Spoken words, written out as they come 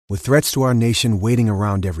With threats to our nation waiting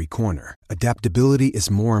around every corner, adaptability is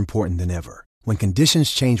more important than ever. When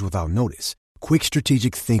conditions change without notice, quick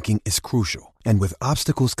strategic thinking is crucial. And with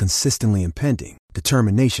obstacles consistently impending,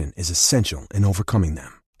 determination is essential in overcoming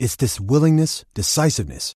them. It's this willingness,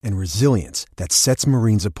 decisiveness, and resilience that sets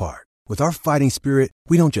Marines apart. With our fighting spirit,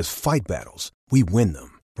 we don't just fight battles, we win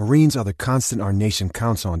them. Marines are the constant our nation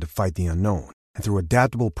counts on to fight the unknown. And through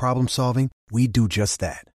adaptable problem solving, we do just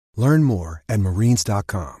that. Learn more at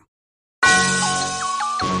marines.com.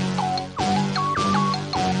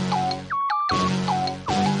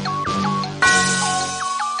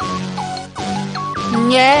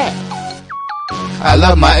 Yeah. I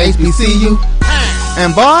love my HBCU.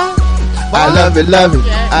 And boy, I love it, love it.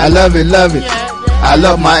 I love it, love it. I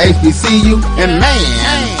love my HBCU. And man,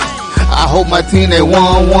 I hope my team they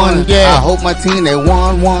won one. I hope my team they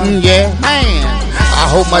won one. Yeah, man. I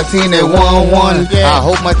hope my team they won one. I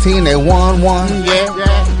hope my team they won one.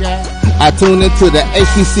 I tune into the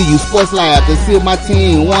HBCU Sports Lab to see if my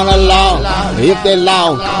team won or lost. If they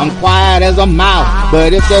lost, I'm quiet as a mouse.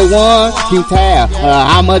 But if they won, keep tab.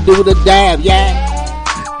 I'ma do the dab, yeah.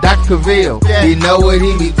 Dr. Cavill, he know what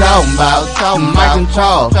he be talking about. Mike and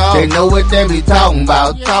Charles, they know what they be talking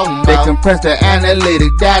about. They compress the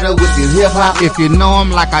analytic data with the hip hop. If you know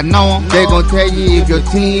them like I know them, they gon' tell you if your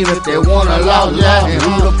team, if they won or lost, and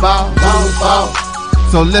who the ball.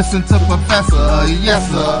 So listen to Professor, yes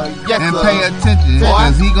sir, and pay attention,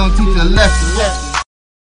 cause he gon' teach a lesson.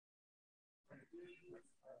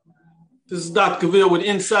 This is Dr. Cavill with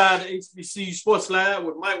Inside the HBCU Sports Lab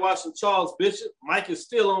with Mike Washington, Charles Bishop. Mike is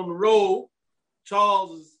still on the road.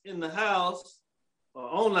 Charles is in the house,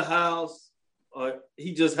 on the house.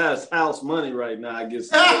 He just has house money right now, I guess.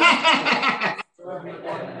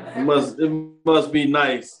 It must be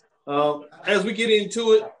nice. As we get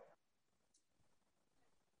into it,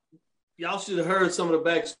 y'all should have heard some of the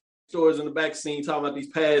back stories in the back scene talking about these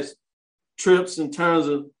past trips in terms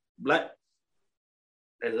of Black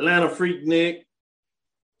Atlanta Freaknik,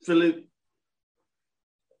 Philly,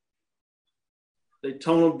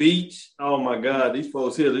 Daytona Beach. Oh my God, these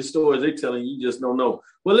folks here, these stories they telling you just don't know.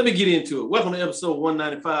 Well, let me get into it. Welcome to episode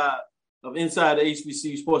 195 of Inside the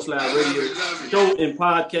HBCU Sports Lab Radio show and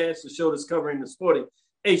podcast, the show that's covering the sporting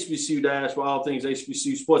HBCU dash for all things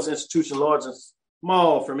HBCU sports institution, large and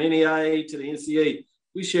small, from NAIA to the NCAA.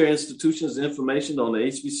 We share institutions and information on the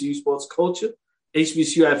HBCU sports culture,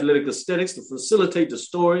 HBCU athletic aesthetics to facilitate the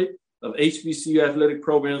story of HBCU athletic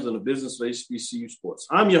programs and the business of HBCU sports.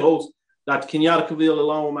 I'm your host, Dr. Kenyatta Cavill,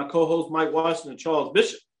 along with my co-host, Mike Washington and Charles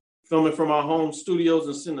Bishop, filming from our home studios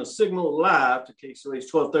and sending a signal live to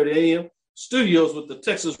KCOH 1230 AM studios with the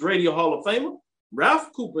Texas Radio Hall of Famer,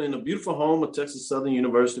 Ralph Cooper, in the beautiful home of Texas Southern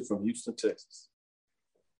University from Houston, Texas.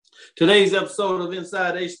 Today's episode of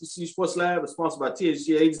Inside HBCU Sports Lab is sponsored by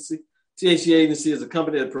THG Agency. THG Agency is a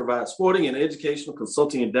company that provides sporting and educational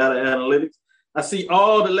consulting and data analytics. I see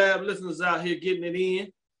all the lab listeners out here getting it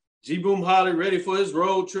in. G-Boom Holly ready for his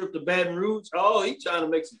road trip to Baton Rouge. Oh, he's trying to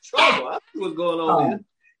make some trouble. I see what's going on here.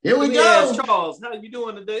 Here we go. Charles, how you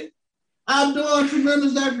doing today? I'm doing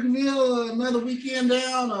tremendous, Dr. Cavill. Another weekend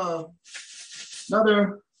down.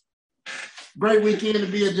 Another great weekend to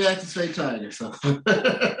be a Jackson State Tiger. So.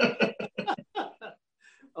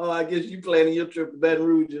 Oh, I guess you planning your trip to Baton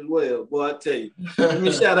Rouge as well. Boy, I tell you. Let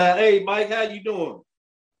me shout out. Hey, Mike, how you doing?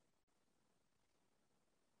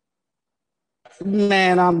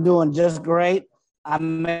 Man, I'm doing just great. I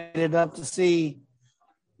made it up to see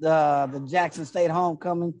the Jackson State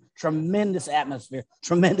homecoming. Tremendous atmosphere,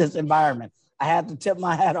 tremendous environment. I have to tip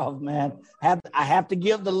my hat off, man. I have to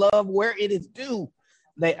give the love where it is due.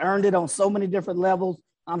 They earned it on so many different levels.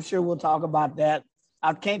 I'm sure we'll talk about that.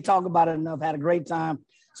 I can't talk about it enough. Had a great time.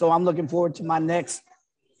 So I'm looking forward to my next,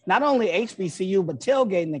 not only HBCU, but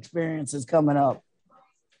tailgating experiences coming up.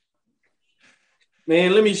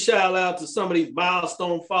 Man, let me shout out to some of these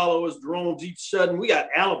milestone followers. Jerome G. Sutton. We got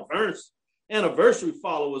anniversary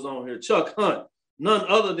followers on here. Chuck Hunt. None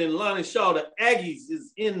other than Lonnie Shaw. The Aggies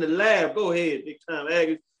is in the lab. Go ahead, big time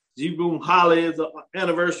Aggies. G-Boom Holly is an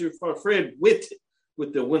anniversary for Fred Witt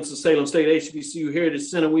with the Winston-Salem State HBCU Heritage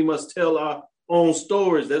Center. We must tell our own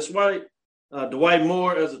stories. That's right. Dwight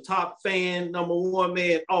Moore as a top fan, number one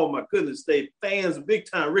man. Oh my goodness, they fans big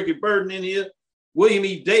time. Ricky Burton in here. William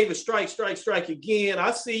E. Davis, strike again.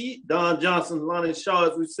 I see Don Johnson, Lonnie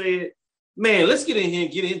Shaw, as we said. Man, let's get in here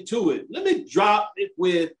and get into it. Let me drop it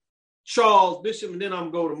with Charles Bishop, and then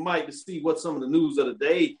I'm going to go to Mike to see what some of the news of the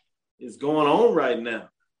day is going on right now.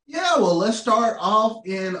 Yeah, well, let's start off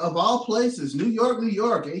in, of all places, New York, New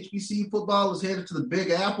York. HBCU football is headed to the Big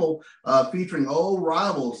Apple, featuring old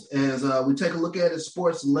rivals. As we take a look at it,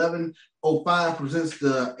 Sports 1105 presents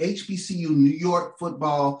the HBCU New York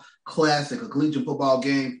Football Classic, a collegiate football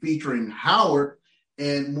game featuring Howard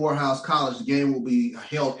and Morehouse College. The game will be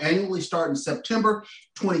held annually starting September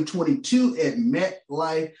 2022 at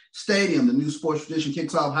MetLife Stadium. The new sports tradition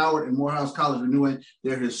kicks off Howard and Morehouse College renewing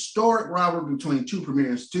their historic rivalry between two premier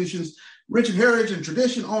institutions. Rich in heritage and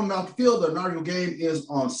tradition on and off the field. The inaugural game is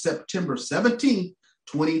on September 17,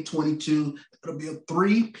 2022. It'll be a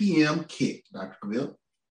 3 p.m. kick, Dr. Cavill.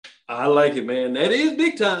 I like it, man. That is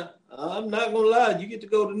big time. I'm not going to lie. You get to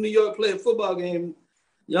go to New York, play a football game.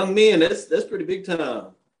 Young men, that's pretty big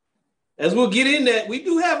time. As we'll get in that, we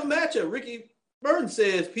do have a matchup. Ricky Burton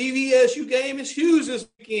says PVSU game is huge this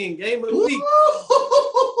weekend. Game of the week.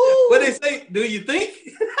 What they say? Do you think?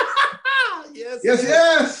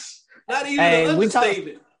 Yes. Not even an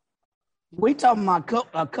understatement. We talking about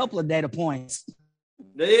a couple of data points.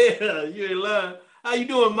 Yeah, you ain't lying. How you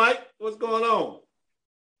doing, Mike? What's going on?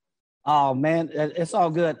 Oh man, it's all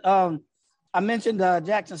good. I mentioned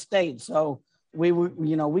Jackson State, so we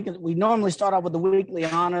normally start off with the weekly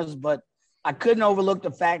honors, but I couldn't overlook the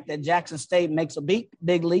fact that Jackson State makes a big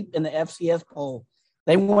leap in the FCS poll.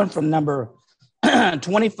 They went from number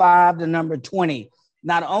 25 to number 20,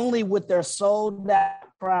 not only with their sold out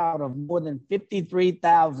crowd of more than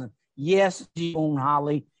 53,000. Yes, June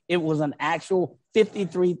Holly, it was an actual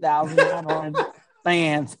 53,000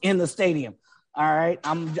 fans in the stadium. All right,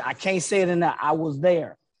 I can't say it enough. I was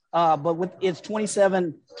there. But with its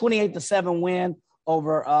 28-7 win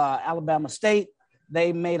over Alabama State,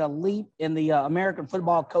 they made a leap in the American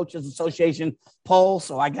Football Coaches Association poll.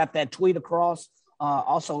 So I got that tweet across.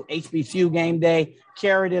 Also, HBCU Game Day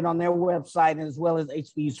carried it on their website as well as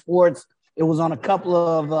HBCU Sports. It was on a couple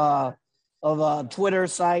of Twitter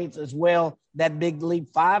sites as well. That big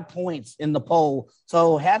leap, 5 points in the poll.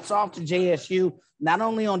 So hats off to JSU, not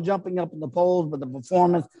only on jumping up in the polls, but the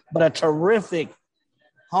performance, but a terrific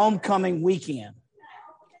homecoming weekend.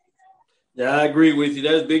 Yeah, I agree with you.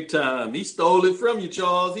 That's big time. He stole it from you,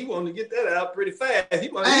 Charles. He wanted to get that out pretty fast. He's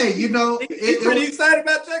pretty excited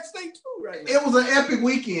about Jackson State too right now. It was an epic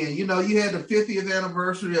weekend. You had the 50th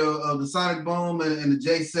anniversary of the Sonic Boom and the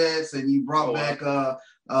J-Sets, and you brought back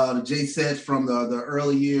the J-Sets from the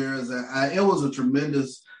early years. And it was a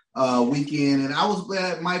tremendous weekend, and I was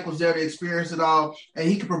glad Mike was there to experience it all, and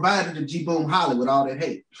he could provide it to G Boom Holly with all that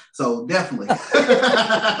hate. So definitely.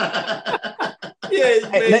 Yeah,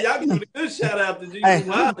 man, y'all give a good shout out to G Boom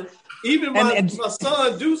Holly. Even my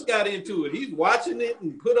son Deuce got into it. He's watching it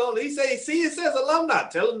and put on. He it says alumni.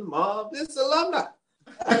 Tell him, Mom, this is alumni.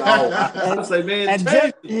 I was like, man,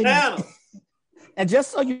 change the channel. And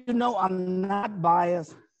just so you know, I'm not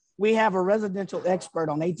biased. We have a residential expert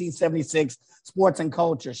on 1876 sports and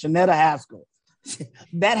culture, Shanetta Haskell.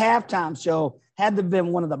 That halftime show had to have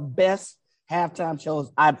been one of the best halftime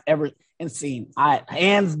shows I've ever seen.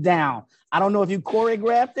 Hands down. I don't know if you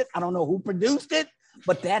choreographed it. I don't know who produced it,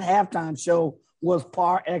 but that halftime show was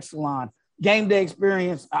par excellence. Game day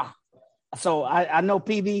experience. So I know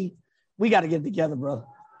PV, we got to get together, brother.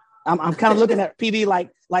 I'm kind of looking at PV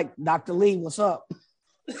like Dr. Lee, what's up?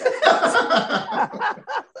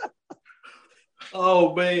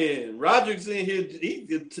 Oh man, Roderick's in here.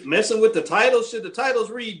 He's messing with the titles. Should the titles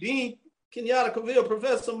read Dean Kenyatta Cavill,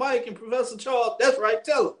 Professor Mike, and Professor Charles? That's right.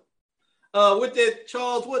 Tell him. With that,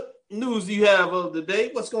 Charles, what news do you have of the day?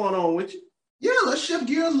 What's going on with you? Yeah, let's shift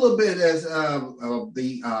gears a little bit as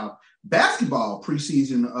the basketball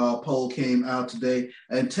preseason poll came out today,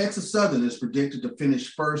 and Texas Southern is predicted to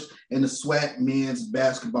finish first in the SWAC men's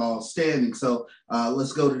basketball standing. So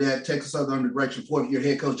let's go to that. Texas Southern, under direction fourth-year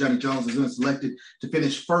head coach Johnny Jones, has been selected to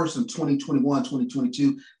finish first in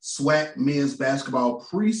 2021-2022 SWAC men's basketball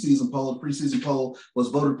preseason poll. The preseason poll was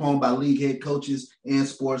voted upon by league head coaches and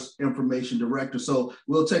sports information director. So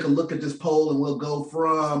we'll take a look at this poll, and we'll go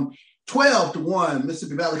from 12 to 1.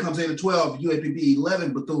 Mississippi Valley comes in at 12, UAPB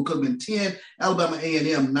 11, Bethune-Cookman 10, Alabama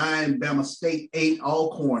A&M 9, Bama State 8,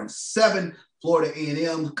 Alcorn 7, Florida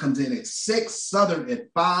A&M comes in at 6, Southern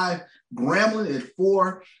at 5, Grambling at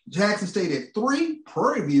 4, Jackson State at 3,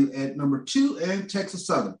 Prairie View at number 2, and Texas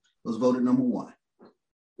Southern was voted number 1.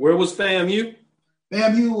 Where was FAMU?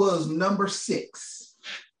 FAMU was number 6.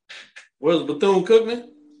 Where's Bethune-Cookman?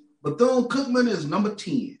 Bethune-Cookman is number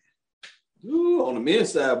 10. Ooh, on the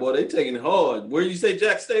men's side, boy, they taking it hard. Where you say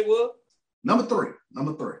Jackson State was? Number 3.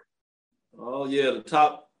 Oh, yeah, the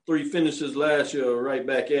top 3 finishers last year are right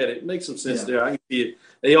back at it. Makes some sense there. I can see it.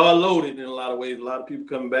 They are loaded in a lot of ways. A lot of people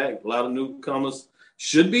coming back, a lot of newcomers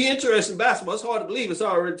should be interesting basketball. It's hard to believe it's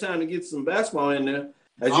already time to get some basketball in there.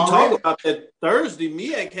 As you talk about that Thursday,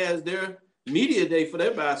 MEAC has their media day for their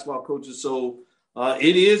basketball coaches. So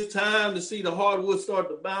it is time to see the hardwood start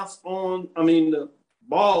to bounce on. The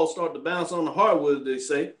ball start to bounce on the hardwood, they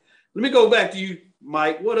say. Let me go back to you,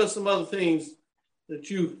 Mike. What are some other things that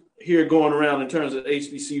you hear going around in terms of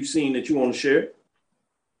HBCU scene that you want to share?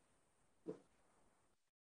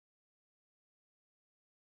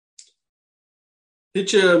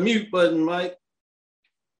 Hit your mute button, Mike.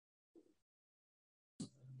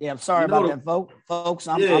 Yeah, I'm sorry about that, folks.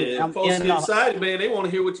 I'm folks get excited, man. They want to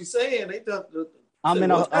hear what you're saying. I'm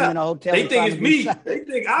in a hotel. They think it's me. They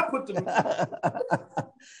think I put them.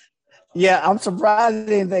 Yeah, I'm surprised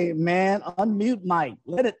they think, man, unmute Mike.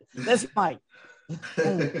 Let's Mike.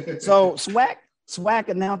 So SWAC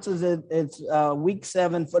announces its Week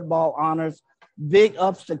 7 football honors. Big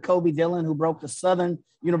ups to Kobe Dillon, who broke the Southern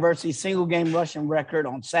University single-game rushing record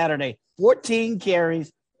on Saturday. 14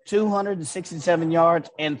 carries, 267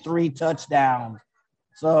 yards, and 3 touchdowns.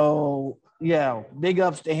 So, yeah, big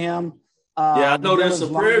ups to him. I know there's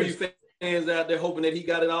some Prairie View fans out there hoping that he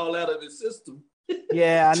got it all out of his system.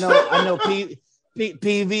 Yeah, I know.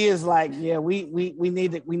 PV is like, yeah, we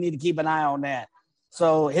need to keep an eye on that.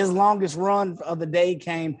 So his longest run of the day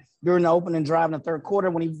came during the opening drive in the third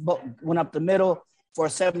quarter when he went up the middle for a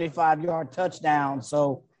 75-yard touchdown.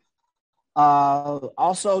 So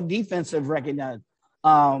also defensive recognition.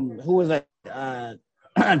 Who was it?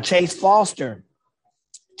 Chase Foster.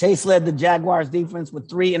 Chase led the Jaguars defense with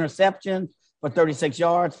 3 interceptions for 36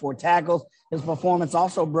 yards, 4 tackles. His performance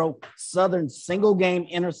also broke Southern's single-game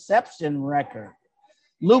interception record.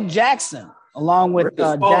 Luke Jackson, along with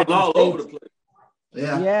Jackson all over the place.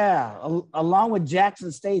 Along with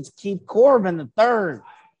Jackson State's Keith Corbin III.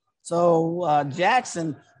 So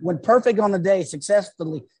Jackson went perfect on the day,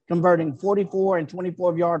 successfully converting 44 and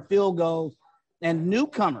 24-yard field goals. And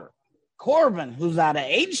newcomer Corbin, who's out of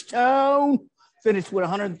H-Town, finished with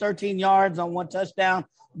 113 yards on 1 touchdown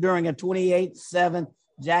during a 28-7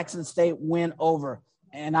 Jackson State win over.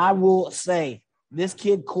 And I will say, this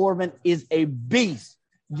kid Corbin is a beast.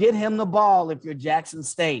 Get him the ball if you're Jackson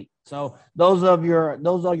State. So those are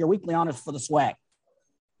your weekly honors for the SWAC.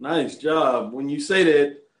 Nice job. When you say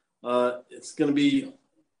that, it's going to be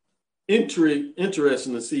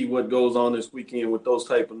interesting to see what goes on this weekend with those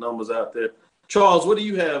type of numbers out there. Charles, what do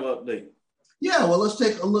you have update? Yeah, well, let's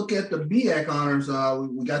take a look at the MEAC honors.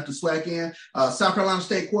 We got the SWAC in. South Carolina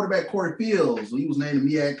State quarterback Corey Fields. He was named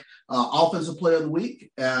the MEAC Offensive Player of the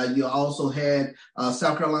Week. You also had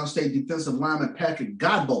South Carolina State defensive lineman Patrick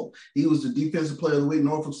Godbolt. He was the Defensive Player of the Week.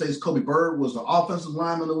 Norfolk State's Kobe Bird was the Offensive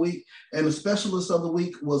Lineman of the Week. And the Specialist of the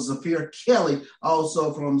Week was Zafir Kelly,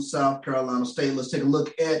 also from South Carolina State. Let's take a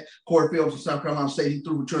look at Corey Fields from South Carolina State. He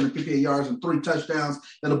threw for 258 yards and 3 touchdowns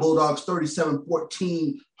in the Bulldogs'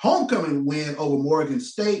 37-14 homecoming win over Morgan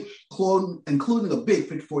State, including a big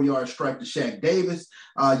 54-yard strike to Shaq Davis.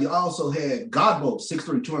 You also had Godbolt,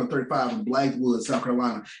 6'3", 235 in Blackwood, South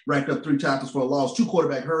Carolina, racked up 3 tackles for a loss, 2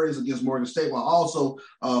 quarterback hurries against Morgan State, while also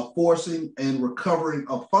forcing and recovering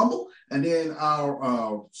a fumble. And then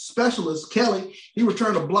our specialist, Kelly, he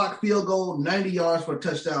returned a blocked field goal, 90 yards for a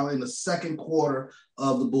touchdown in the second quarter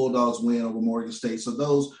of the Bulldogs win over Morgan State. So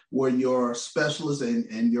those were your specialists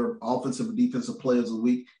and your offensive and defensive players of the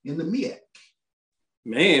week in the MEAC.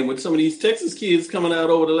 Man, with some of these Texas kids coming out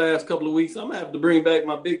over the last couple of weeks, I'm going to have to bring back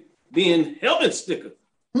my Big Ben helmet sticker.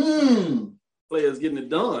 Players getting it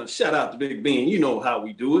done. Shout out to Big Ben. You know how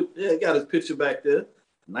we do it. Yeah, got his picture back there.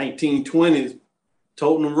 1920s,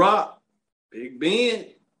 toting the rock. Big Ben,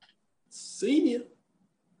 senior.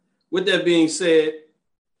 With that being said,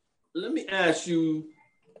 let me ask you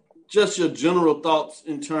just your general thoughts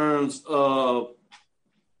in terms of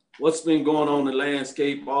what's been going on in the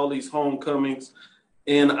landscape, all these homecomings.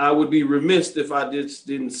 And I would be remiss if I just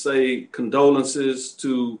didn't say condolences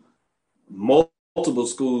to multiple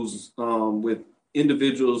schools with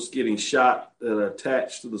individuals getting shot that are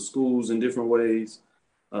attached to the schools in different ways.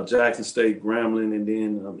 Jackson State, Grambling, and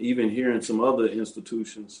then even hearing some other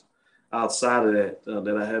institutions outside of that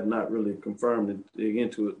that I have not really confirmed and dig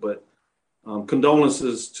into it. But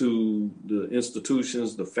condolences to the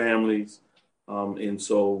institutions, the families. And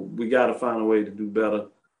so we got to find a way to do better.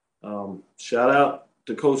 Shout out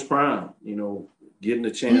to Coach Prime, getting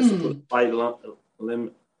a chance to put a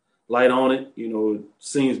light on it. It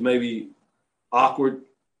seems maybe awkward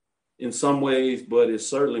in some ways, but it's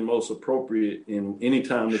certainly most appropriate in any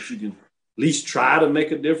time that you can at least try to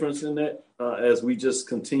make a difference in that as we just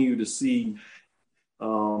continue to see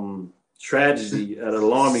tragedy at an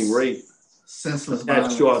alarming rate senseless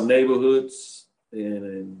attached to our neighborhoods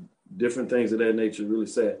and different things of that nature. Really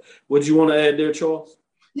sad. What do you want to add there, Charles?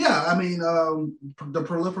 Yeah, I mean, the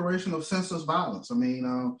proliferation of senseless violence. I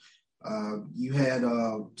mean, you had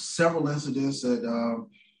several incidents at,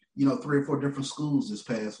 3 or 4 different schools this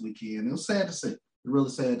past weekend. It was sad to see. Really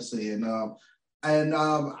sad to see. And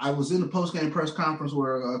I was in the post-game press conference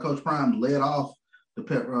where Coach Prime led off the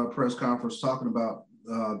press conference talking about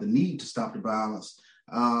the need to stop the violence.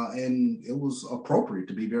 And it was appropriate,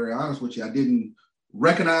 to be very honest with you. I didn't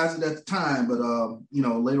recognize it at the time, but,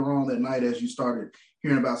 later on that night, as you started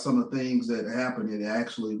hearing about some of the things that happened, it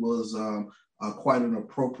actually was quite an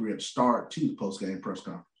appropriate start to the post-game press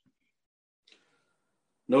conference.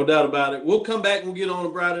 No doubt about it. We'll come back and we'll get on a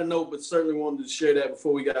brighter note, but certainly wanted to share that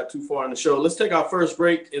before we got too far in the show. Let's take our first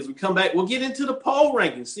break. As we come back, we'll get into the poll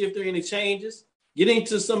rankings, see if there are any changes, get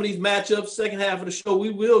into some of these matchups. Second half of the show,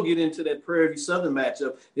 we will get into that Prairie View Southern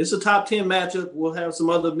matchup. It's a top 10 matchup. We'll have some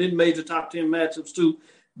other mid-major top 10 matchups too.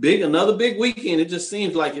 Another big weekend. It just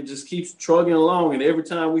seems like it just keeps trugging along, and every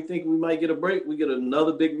time we think we might get a break, we get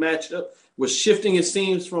another big matchup. We're shifting, it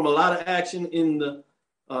seems, from a lot of action in the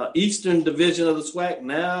Eastern Division of the SWAC.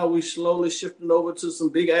 Now we're slowly shifting over to some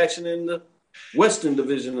big action in the Western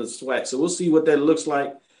Division of the SWAC. So we'll see what that looks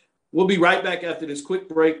like. We'll be right back after this quick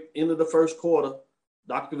break into the first quarter.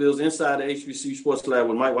 Dr. Ville's Inside the HBCU Sports Lab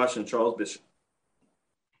with Mike Washington and Charles Bishop.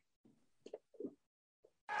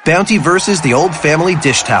 Bounty versus the old family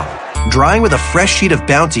dish towel. Drying with a fresh sheet of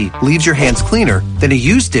Bounty leaves your hands cleaner than a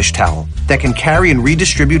used dish towel that can carry and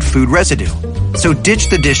redistribute food residue. So ditch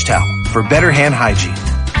the dish towel for better hand hygiene.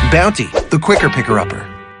 Bounty, the quicker picker-upper.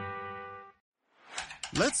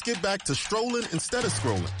 Let's get back to strolling instead of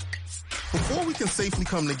scrolling. Before we can safely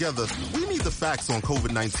come together, we need the facts on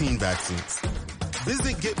COVID-19 vaccines.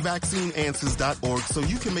 Visit getvaccineanswers.org so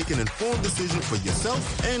you can make an informed decision for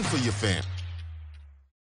yourself and for your family.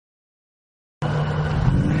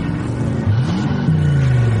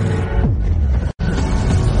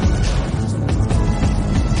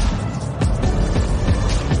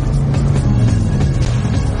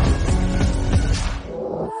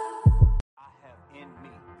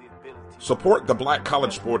 Support the Black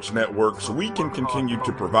College Sports Network so we can continue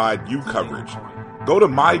to provide you coverage. Go to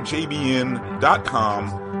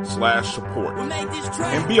myjbn.com/support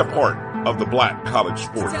and be a part of the Black College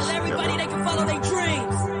Sports Network. They can follow their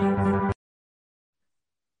dreams.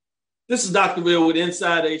 This is Dr. Bill with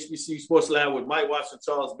Inside the HBCU Sports Lab with Mike Watson,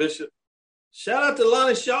 Charles Bishop. Shout out to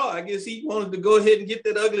Lonnie Shaw. I guess he wanted to go ahead and get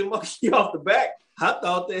that ugly monkey off the back. I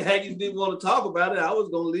thought the Aggies didn't want to talk about it. I was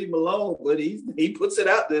going to leave him alone, but he puts it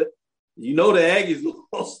out there. You know the Aggies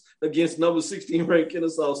lost against number 16 ranked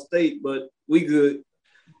Kennesaw State, but we good.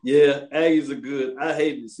 Yeah, Aggies are good. I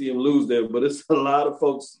hate to see them lose there, but it's a lot of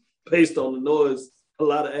folks, based on the noise, a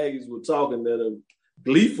lot of Aggies were talking that are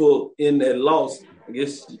gleeful in that loss. I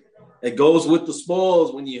guess it goes with the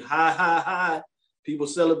spoils. When you high, people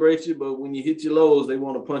celebrate you, but when you hit your lows, they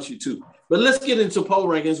want to punch you too. But let's get into poll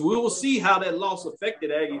rankings. We will see how that loss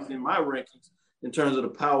affected Aggies in my rankings. In terms of the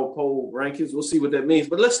power poll rankings, we'll see what that means.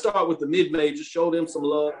 But let's start with the mid-majors, show them some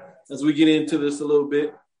love as we get into this a little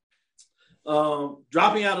bit.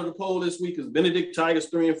 Dropping out of the poll this week is Benedict Tigers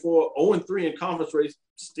 3-4, 0-3 in conference race,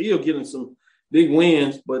 still getting some big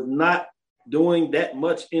wins, but not doing that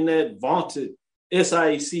much in that vaunted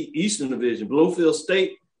SIAC Eastern Division. Bluefield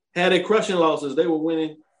State had a crushing losses. They were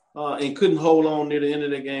winning and couldn't hold on near the end of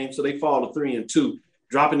the game, so they fall to 3-2,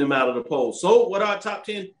 dropping them out of the poll. So what are our top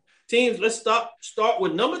 10 teams? Let's start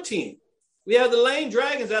with number 10. We have the Lane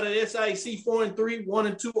Dragons out of the SIAC 4-3,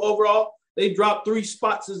 1-2 overall. They drop 3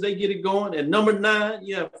 spots as they get it going. At number 9,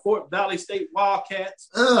 you have Fort Valley State Wildcats,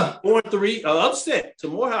 4-3, upset to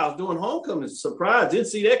Morehouse doing homecoming. Surprise, didn't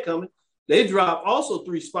see that coming. They drop also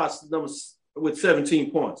 3 spots to numbers with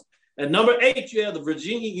 17 points. At number 8, you have the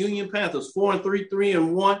Virginia Union Panthers, 4-3,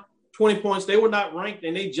 3-1, 20 points. They were not ranked,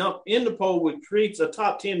 and they jump in the poll, which creates a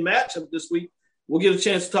top 10 matchup this week. We'll get a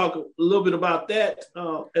chance to talk a little bit about that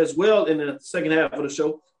as well in the second half of the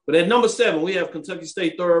show. But at number 7, we have Kentucky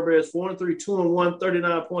State Thoroughbreds, 4-3, 2-1,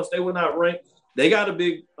 39 points. They were not ranked. They got a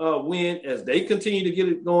big win as they continue to get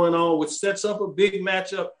it going on, which sets up a big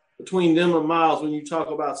matchup between them and Miles when you talk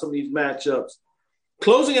about some of these matchups.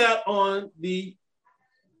 Closing out on the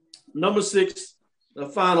number 6, the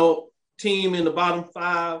final team in the bottom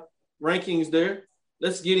 5 rankings there.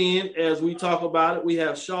 Let's get in as we talk about it. We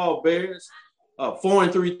have Shaw Bears.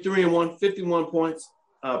 4-3, 3-1, 51 points,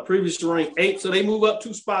 previously ranked 8. So they move up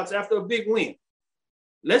 2 spots after a big win.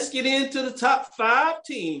 Let's get into the top 5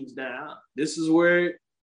 teams now. This is where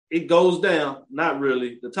it goes down. Not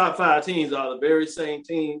really. The top 5 teams are the very same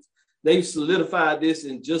teams. They've solidified this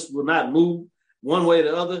and just will not move one way or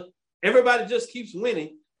the other. Everybody just keeps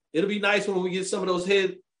winning. it'll be nice when we get some of those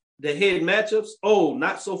head matchups. Oh,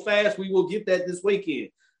 not so fast. We will get that this weekend.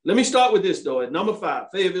 Let me start with this, though. At number 5,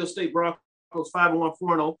 Fayetteville State Broncos, 5-1,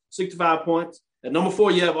 4-0, 65 points. At number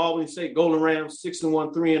 4, you have Albany State Golden Rams,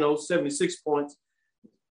 6-1, 3-0, 76 points.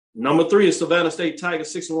 Number 3 is Savannah State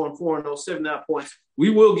Tigers, 6-1, 4-0, 79 points. We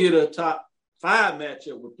will get a top 5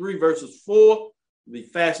 matchup with 3 versus 4. It'll be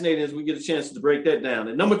fascinating as we get a chance to break that down.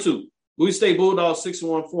 At number 2, Bowie State Bulldogs,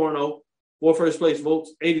 6-1, 4-0, 4 first place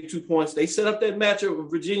votes, 82 points. They set up that matchup with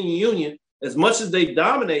Virginia Union. As much as they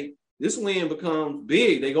dominate, this win becomes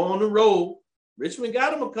big. They go on the road. Richmond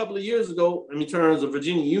got them a couple of years ago in terms of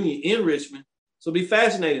Virginia Union in Richmond. So it'll be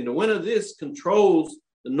fascinating. The winner of this controls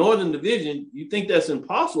the Northern Division. You think that's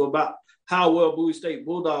impossible about how well Bowie State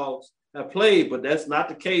Bulldogs have played, but that's not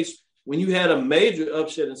the case when you had a major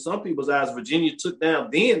upset in some people's eyes. Virginia took down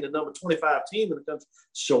then the number 25 team in the country,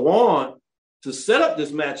 Shawan, to set up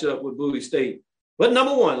this matchup with Bowie State. But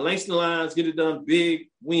number 1, Langston Lions get it done big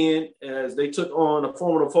win as they took on a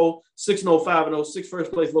formidable foe, 6-0, 5-0, 6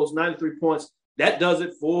 first place votes, 93 points. That does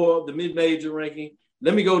it for the mid-major ranking.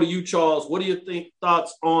 Let me go to you, Charles. What do you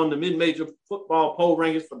thoughts on the mid-major football poll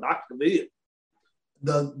rankings for Dr. Bill?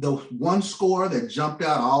 The one score that jumped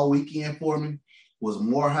out all weekend for me was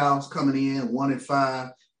Morehouse coming in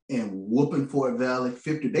 1-5 and whooping Fort Valley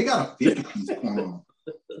 50. They got a 50-piece going on.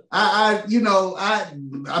 I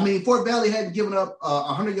mean, Fort Valley hadn't given up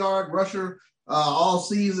a 100-yard rusher all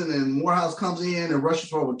season, and Morehouse comes in and rushes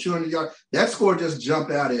for over 200 yards. That score just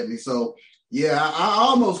jumped out at me. So, yeah, I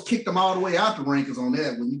almost kicked them all the way out the rankings on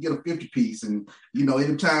that when you get a 50-piece. And,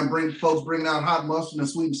 anytime folks bringing out hot mustard and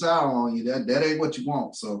sweet and sour on you, that ain't what you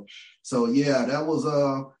want. So yeah, that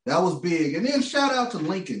was big. And then shout out to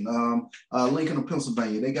Lincoln, Lincoln of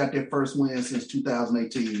Pennsylvania. They got their first win since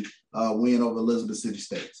 2018, win over Elizabeth City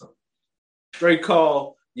State. So great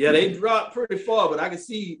call. Yeah, they dropped pretty far, but I can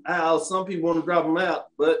see how some people want to drop them out.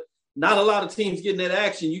 But not a lot of teams getting that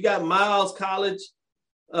action. You got Miles College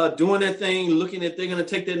doing their thing, looking at they're going to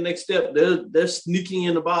take that next step. They're sneaking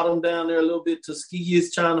in the bottom down there a little bit. Tuskegee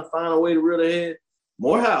is trying to find a way to reel ahead.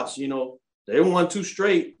 Morehouse, they won 2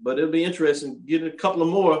 straight, but it'll be interesting. Getting a couple of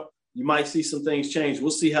more, you might see some things change. We'll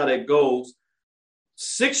see how that goes.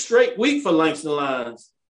 6th straight week for Langston Lions.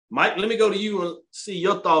 Mike, let me go to you and see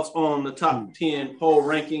your thoughts on the top 10 poll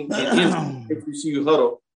ranking and HBCU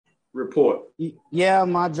Huddle report. Yeah,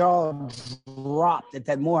 my jaw dropped at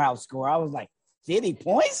that Morehouse score. I was like, 50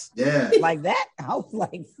 points? Yeah. Like that? I was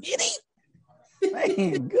like, 50?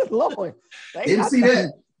 Man, good Lord. Didn't see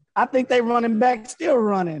that. I think they running back still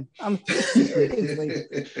running. Seriously.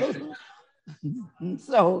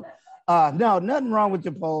 So, no, nothing wrong with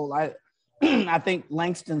your poll. I think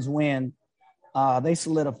Langston's win, they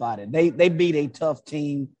solidified it. They beat a tough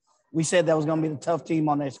team. We said that was going to be the tough team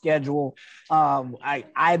on their schedule.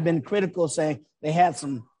 I've been critical saying they had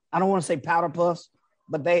some, I don't want to say powder puffs,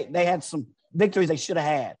 but they had some victories they should have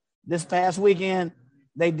had. This past weekend,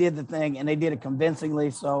 they did the thing, and they did it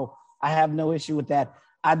convincingly, so I have no issue with that.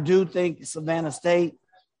 I do think Savannah State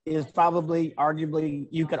is probably, arguably,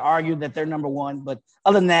 you could argue that they're number 1, but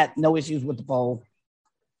other than that, no issues with the poll.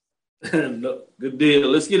 No, good deal.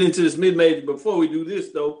 Let's get into this mid-major. Before we do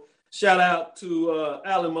this, though, shout out to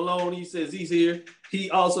Alan Malone. He says he's here.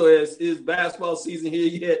 He also has his basketball season here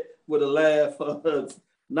yet with a laugh.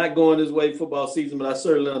 Not going his way football season, but I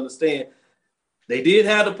certainly understand. They did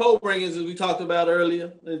have the poll rankings, as we talked about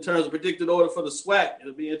earlier, in terms of predicted order for the SWAC.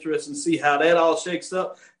 It'll be interesting to see how that all shakes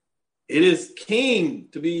up. It is king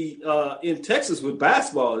to be in Texas with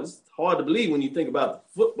basketball. It's hard to believe when you think about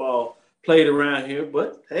the football played around here,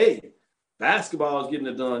 but hey, basketball is getting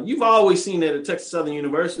it done. You've always seen that at Texas Southern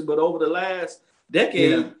University, but over the last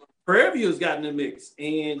decade, Prairie View has gotten in the mix.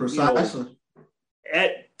 And precisely.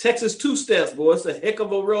 At Texas 2 steps, boy, it's a heck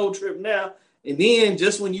of a road trip now. And then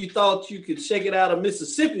just when you thought you could shake it out of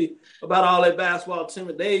Mississippi about all that basketball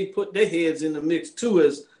team, they put their heads in the mix too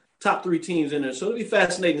as top 3 teams in there. So it'll be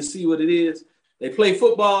fascinating to see what it is. They play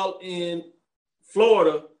football in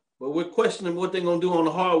Florida, but we're questioning what they're going to do on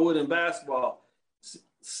the hardwood in basketball.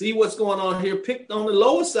 See what's going on here. Picked on the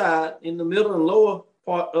lower side in the middle and lower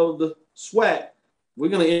part of the SWAC. We're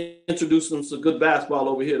going to introduce them some good basketball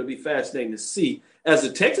over here to be fascinating to see as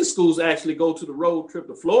the Texas schools actually go to the road trip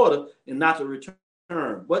to Florida and not to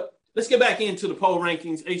return. But let's get back into the poll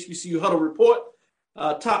rankings, HBCU Huddle Report.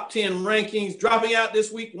 Top 10 rankings dropping out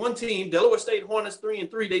this week. One team, Delaware State Hornets,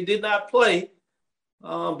 3-3. They did not play,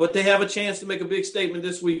 but they have a chance to make a big statement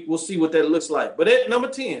this week. We'll see what that looks like. But at number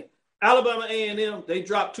 10, Alabama A&M, they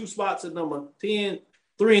dropped 2 spots at number 10,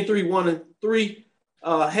 3-3,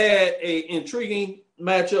 1-3. Had a intriguing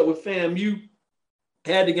matchup with FAMU.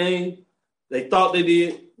 Had the game. They thought they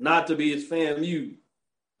did. not to be, is FAMU.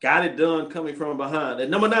 Got it done coming from behind. At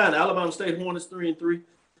number 9, Alabama State Hornets 3-3,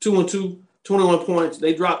 2-2, 21 points.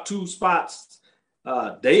 They dropped 2 spots.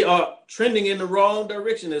 They are trending in the wrong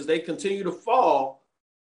direction as they continue to fall.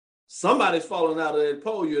 Somebody's falling out of that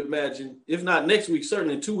poll, you'd imagine. If not next week,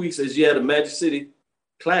 certainly in 2 weeks, as you had a Magic City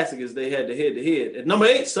Classic as they had the head-to-head. At number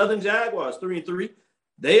 8, Southern Jaguars 3-3.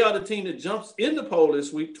 They are the team that jumps in the poll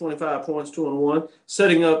this week, 25 points, 2-1,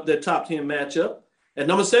 setting up their top 10 matchup. At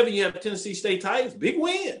number 7, you have Tennessee State Tigers. Big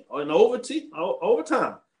win in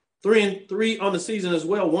overtime. 3-3 on the season as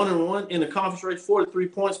well, 1-1 in the conference race, 43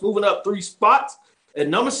 points, moving up 3 spots. At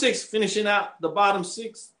number 6, finishing out the bottom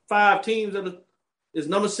 5 teams is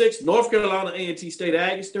number 6, North Carolina A&T State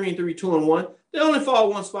Aggies, 3-3, 2-1. They only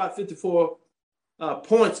fall 1 spot, 54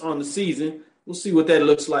 points on the season. We'll see what that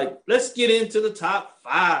looks like. Let's get into the top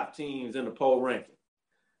 5 teams in the poll ranking.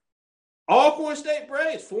 Alcorn State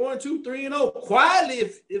Braves, 4-2, 3-0.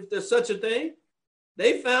 Quietly, if there's such a thing.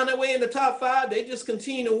 They found their way in the top 5. They just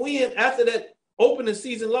continue to win after that opening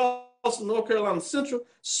season loss to North Carolina Central.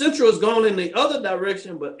 Central has gone in the other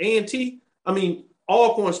direction, but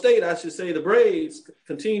Alcorn State, I should say, the Braves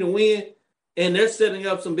continue to win, and they're setting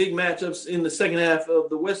up some big matchups in the second half of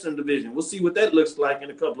the Western Division. We'll see what that looks like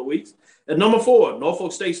in a couple of weeks. At number 4,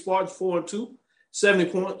 Norfolk State Spartans, 4-2, 70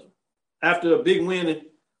 points after a big win in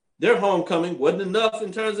their homecoming. Wasn't enough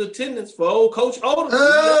in terms of attendance for old Coach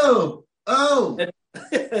Odom.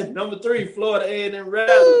 At number 3, Florida A&M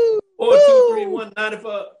Rattlers, 4-2, 3-1,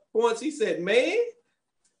 95 points.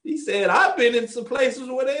 He said, I've been in some places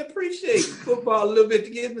where they appreciate football a little bit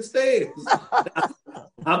to get in the stands.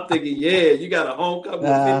 I'm thinking, yeah, you got a homecoming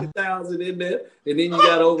of 50,000 in there, and then you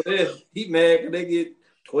got over there, he mad because they get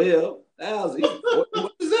 12,000.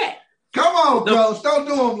 What is that? Come on, Coach. Don't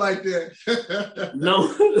do them like that.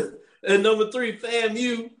 And number 3,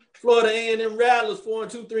 FAMU, Florida A&M Rattlers,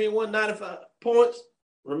 4-2, 3-1, 95 points.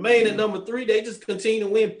 Remain at number 3. They just continue to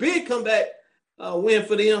win. Big comeback win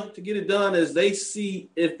for them to get it done as they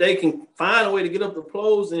see if they can find a way to get up the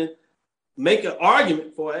polls and make an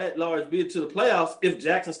argument for an at-large bid to the playoffs if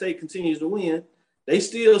Jackson State continues to win. They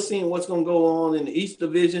still seeing what's going to go on in the East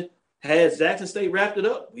Division. Has Jackson State wrapped it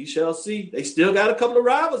up? We shall see. They still got a couple of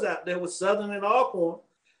rivals out there with Southern and Alcorn.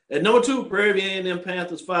 At number 2, Prairie View A&M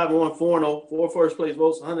Panthers, 5-1, 4-0, 4 first-place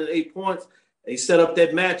votes, 108 points. They set up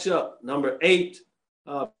that matchup, number 8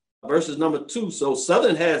 versus number 2. So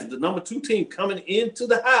Southern has the number 2 team coming into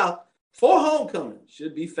the house for homecoming.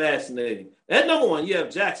 Should be fascinating. At number 1, you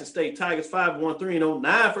have Jackson State Tigers, 5-1, 3-0,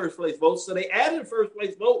 9 first-place votes. So they added a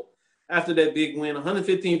first-place vote after that big win,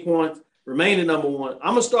 115 points, remaining number 1.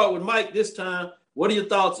 I'm going to start with Mike this time. What are your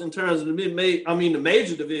thoughts in terms of the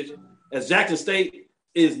major division, as Jackson State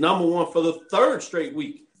is number 1 for the 3rd straight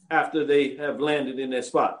week after they have landed in that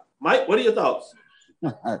spot? Mike, what are your thoughts?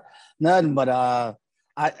 Nothing but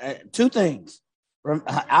 2 things.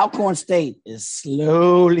 Alcorn State is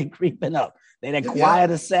slowly creeping up. They're that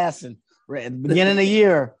quiet assassin. At the beginning of the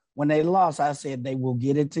year, when they lost, I said they will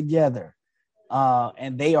get it together.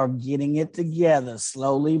 And they are getting it together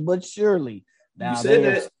slowly but surely. Now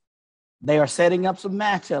they are setting up some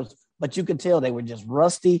matchups, but you could tell they were just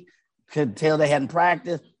rusty. Could tell they hadn't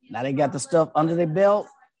practiced. Now they got the stuff under their belt,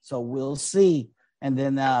 so we'll see. And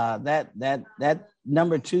then that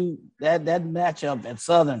number 2, that matchup at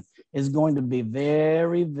Southern is going to be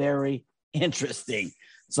very, very interesting.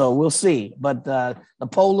 So we'll see. But the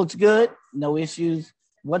poll looks good. No issues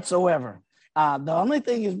whatsoever. The only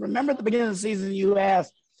thing is, remember at the beginning of the season, you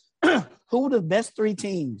asked who were the best 3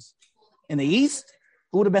 teams in the East?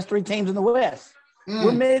 Who were the best 3 teams in the West?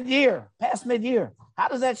 We're past mid-year. How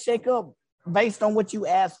does that shake up based on what you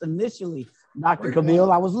asked initially, Dr.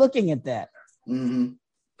 Cavill? I was looking at that. Mm-hmm.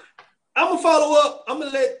 I'm going to follow up. I'm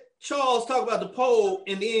going to let Charles talk about the poll,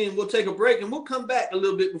 and then we'll take a break, and we'll come back a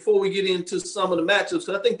little bit before we get into some of the matchups.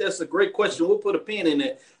 So I think that's a great question. We'll put a pin in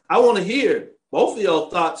it. I want to hear both of your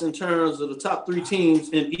thoughts in terms of the top 3 teams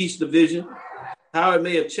in each division, how it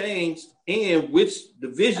may have changed, and which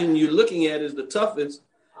division you're looking at is the toughest.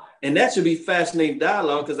 And that should be fascinating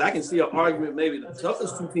dialogue, because I can see an argument maybe the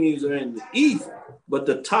toughest 2 teams are in the East, but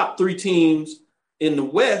the top 3 teams in the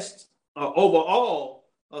West are overall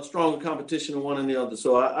a stronger competition than one and the other.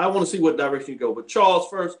 So I want to see what direction you go. But Charles,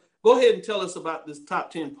 first, go ahead and tell us about this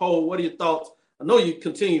top 10 poll. What are your thoughts? I know you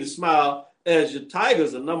continue to smile as your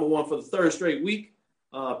Tigers are number 1 for the 3rd straight week.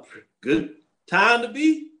 Good time to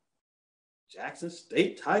be Jackson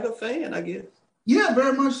State Tiger fan, I guess. Yeah,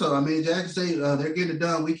 very much so. I mean, Jackson State, they're getting it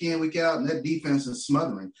done week in, week out, and that defense is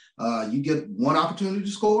smothering. You get one opportunity to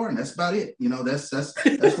score, and that's about it. You know, that's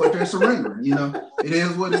what they're surrendering. You know, it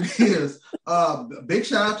is what it is. Big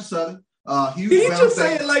shout out to Southern. Huge He bounce just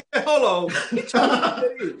back. say it like that. Hold on. He's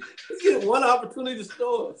getting one opportunity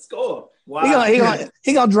to score. Wow.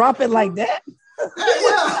 He gonna drop it like that?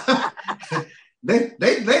 Yeah.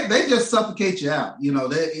 They just suffocate you out. You know,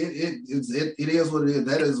 it is what it is.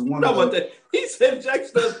 That is one of them. He said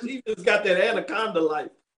Jackson's defense got that anaconda life.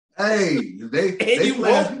 Hey, you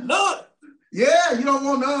want none. Yeah, you don't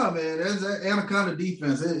want none, man. There's that anaconda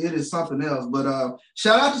defense. It is something else. But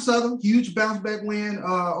shout out to Southern, huge bounce back win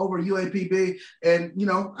over UAPB. And you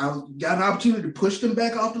know, I got an opportunity to push them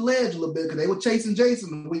back off the ledge a little bit because they were chasing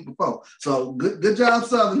Jason the week before. So good job,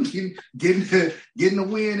 Southern, getting the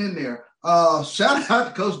win in there. Shout out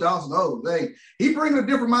to Coach Dawson Oaks. Hey, he bringing a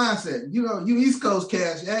different mindset. You know, you East Coast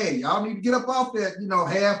cats, hey, y'all need to get up off that, you know,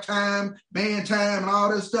 halftime, band time, and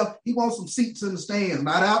all this stuff. He wants some seats in the stands,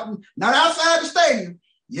 not outside the stadium.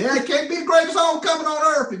 Yeah, it can't be the greatest homecoming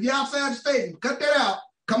on earth if you're outside the stadium. Cut that out.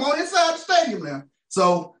 Come on inside the stadium now.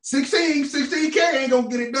 So 16K ain't gonna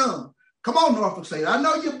get it done. Come on, Norfolk State. I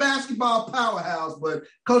know you're a basketball powerhouse, but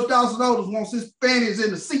Coach Dawson Oaks wants his fannies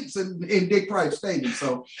in the seats in Dick Price Stadium.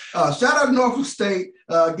 So shout out to Norfolk State,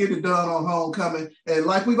 getting it done on homecoming. And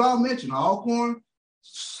like we've all mentioned, Alcorn,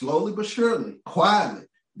 slowly but surely, quietly,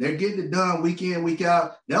 they're getting it done week in, week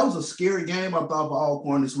out. That was a scary game, I thought, for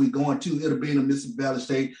Alcorn this week, going to Itta Bena, Mississippi Valley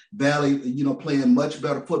State. Valley, you know, playing much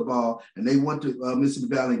better football, and they went to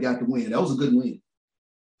Mississippi Valley and got the win. That was a good win.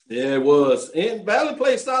 Yeah, it was. And Valley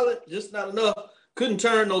played solid, just not enough. Couldn't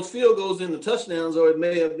turn those field goals into touchdowns, or it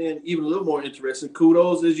may have been even a little more interesting.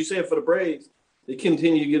 Kudos, as you said, for the Braves. They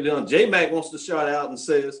continue to get it done. J-Mac wants to shout out and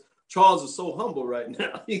says, Charles is so humble right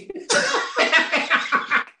now.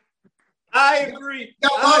 I agree.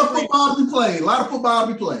 Got a lot of football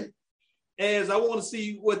to be played. As I want to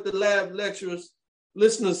see what the lab lecturers,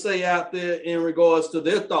 listeners say out there in regards to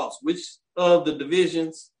their thoughts. Which of the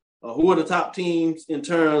divisions, who are the top teams in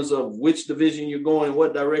terms of which division you're going in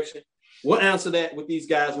what direction? We'll answer that with these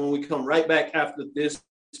guys when we come right back after this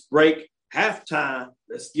break. Halftime.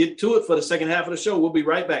 Let's get to it for the second half of the show. We'll be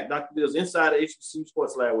right back. Dr. Bill's Inside the HBCU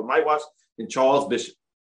Sports Lab with Mike Washington and Charles Bishop.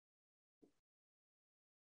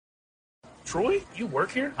 Troy, you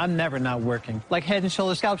work here? I'm never not working. Like Head &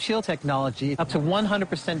 Shoulders Scalp Shield technology, up to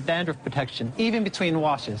 100% dandruff protection, even between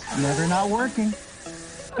washes. Never not working.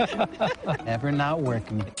 Never not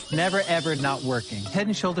working. Never, ever not working.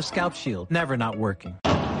 Head & Shoulders Scalp Shield, never not working.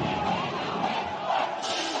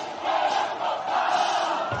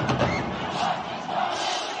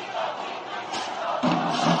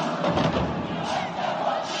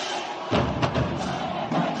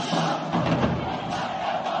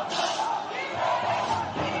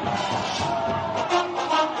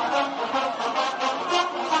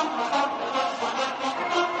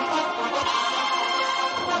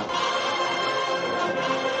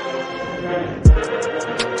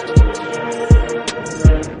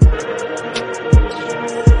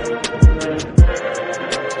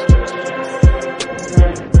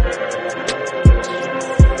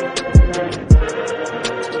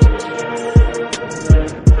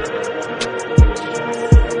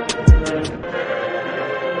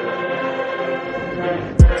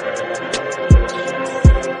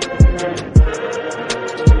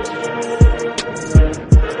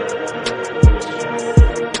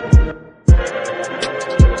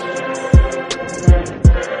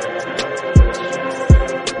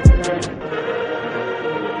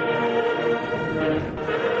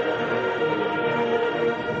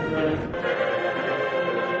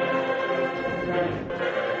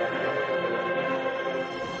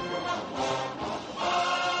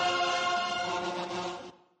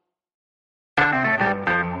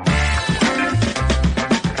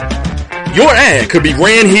 Your ad could be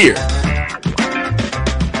ran here.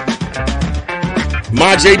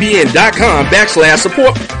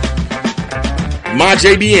 MyJBN.com/support.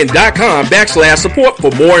 MyJBN.com/support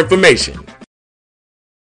for more information.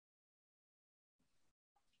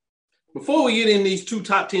 Before we get in these two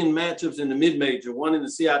top 10 matchups in the mid-major, one in the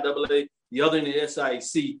CIAA, the other in the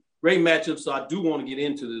SIAC, great matchups, so I do want to get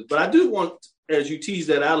into this. But I do want, as you tease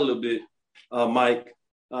that out a little bit, Mike,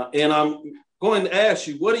 and I'm going to ask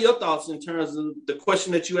you, what are your thoughts in terms of the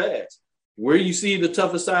question that you asked? Where you see the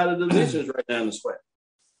toughest side of the divisions right now in the SWAC?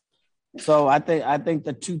 So I think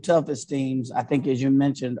the two toughest teams, I think, as you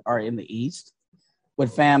mentioned, are in the East,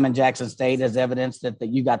 with FAM and Jackson State as evidence that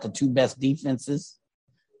you got the two best defenses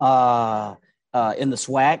in the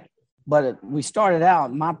SWAC. But we started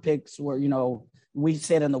out, my picks were, we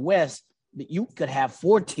said in the West that you could have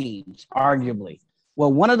four teams, arguably.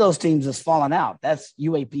 Well, one of those teams has fallen out. That's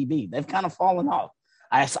UAPB. They've kind of fallen off.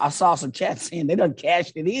 I saw some chats saying they done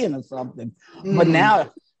cashed it in or something. But now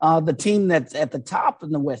The team that's at the top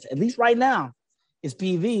in the West, at least right now, is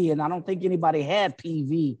PV, and I don't think anybody had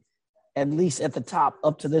PV at least at the top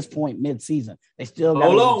up to this point mid-season. They still got.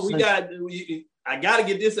 Hold on, I got to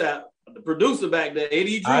get this out. The producer back there, AD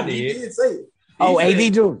Drew, he did say it.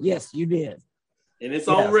 AD Drew, yes, you did, and it's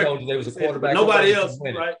on record. There was a quarterback. Nobody else,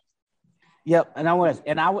 right? Yep,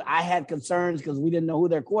 and I had concerns because we didn't know who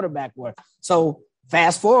their quarterback was. So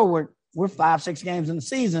fast forward, we're 5-6 games in the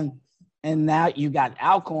season, and now you got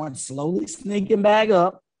Alcorn slowly sneaking back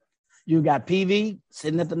up. You got PV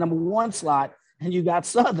sitting at the number 1 slot, and you got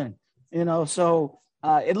Southern. So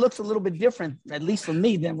it looks a little bit different, at least for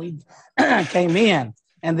me, than we came in.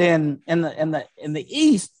 And then in the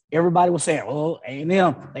East, everybody was saying, "Oh,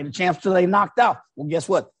 A&M, they the champs till they knocked out." Well, guess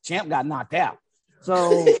what? Champ got knocked out.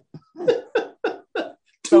 So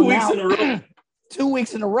 2 weeks in a row. 2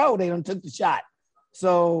 weeks in a row, they done took the shot.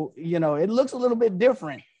 So it looks a little bit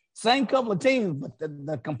different. Same couple of teams, but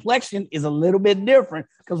the complexion is a little bit different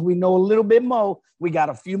because we know a little bit more. We got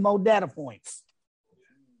a few more data points.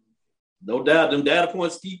 No doubt, them data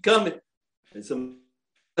points keep coming. And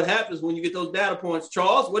what happens when you get those data points?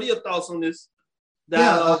 Charles, what are your thoughts on this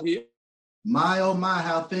dialogue here? My, oh my,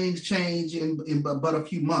 how things change in but a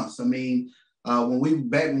few months. I mean, when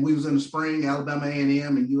we was in the spring, Alabama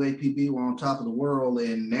A&M and UAPB were on top of the world,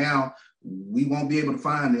 and now we won't be able to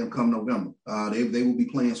find them come November. They will be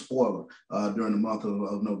playing spoiler during the month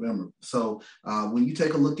of November. So when you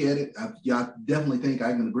take a look at it, I definitely think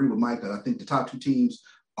I can agree with Mike that I think the top 2 teams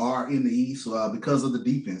are in the East because of the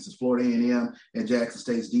defenses. Florida A&M and Jackson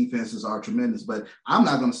State's defenses are tremendous, but I'm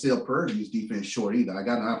not going to sell Prairie View's defense short either. I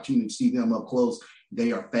got an opportunity to see them up close.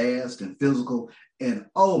 They are fast and physical, and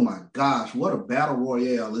oh my gosh, what a battle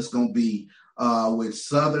royale it's going to be with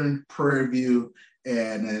Southern, Prairie View,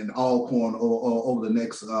 and Alcorn over the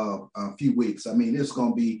next few weeks. I mean, it's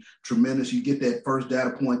going to be tremendous. You get that first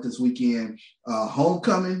data point this weekend.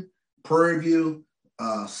 Homecoming, Prairie View,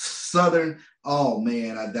 Southern. Oh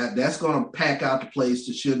man, that's going to pack out the place.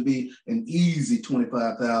 It should be an easy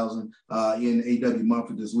 25,000 in A.W.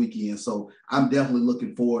 Mumford this weekend. So I'm definitely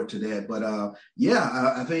looking forward to that. But I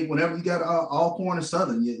think whenever you got Alcorn and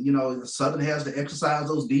Southern, Southern has to exercise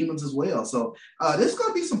those demons as well. So there's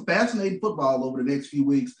going to be some fascinating football over the next few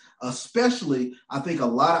weeks. Especially, I think a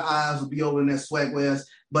lot of eyes will be over in that SWAC West.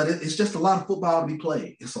 But it's just a lot of football to be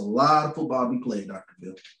played. It's a lot of football to be played, Dr.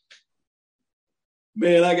 Phil.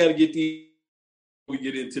 Man, I got to get we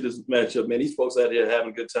get into this matchup, man. These folks out here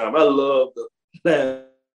having a good time. I love the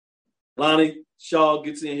Lonnie Shaw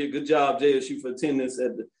gets in here. Good job, JSU, for attendance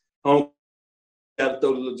at the home. Got to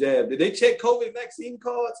throw the little jab. Did they check COVID vaccine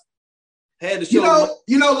cards? Had to show.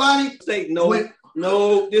 Lonnie. State no.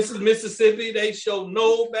 This is Mississippi. They show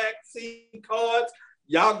no vaccine cards.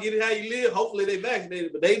 Y'all get it how you live. Hopefully they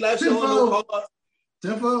vaccinated, but they not showing no cards.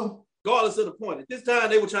 Tempo. Regardless of the point. At this time,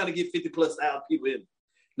 they were trying to get 50,000+ people in.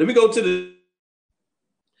 Let me go to the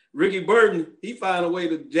Ricky Burton. He found a way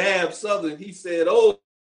to jab Southern. He said, L,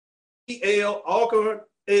 Alcorn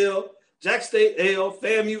L, Jack State L,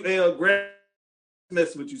 FAMU L, Grand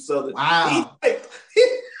mess with you, Southern. Wow. He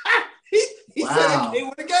said it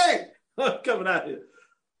with the game. Coming out here.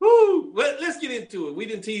 Woo. Well, let's get into it. We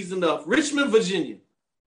didn't tease enough. Richmond, Virginia.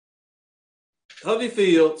 Hovey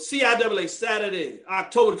Field, CIAA Saturday,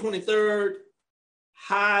 October 23rd,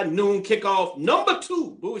 high noon kickoff. Number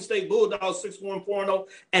 2, Bowie State Bulldogs 6-1-4-0.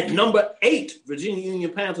 At number 8, Virginia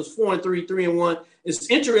Union Panthers 4-3, 3-1. It's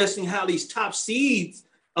interesting how these top seeds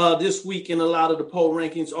this week in a lot of the poll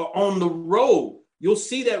rankings are on the road. You'll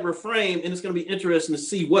see that refrain, and it's going to be interesting to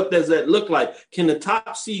see what does that look like. Can the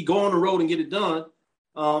top seed go on the road and get it done?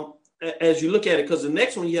 As you look at it, because the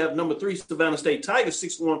next one you have number 3, Savannah State Tigers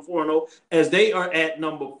 6-1-4-0, as they are at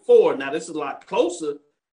number 4. Now this is a lot closer,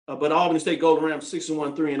 but Albany State Golden Rams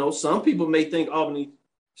 6-1, 3-0. Some people may think Albany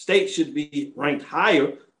State should be ranked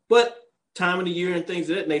higher, but time of the year and things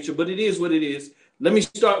of that nature. But it is what it is. Let me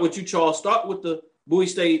start with you, Charles. Start with the Bowie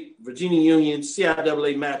State Virginia Union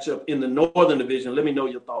CIAA matchup in the Northern Division. Let me know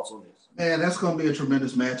your thoughts on this. Man, that's going to be a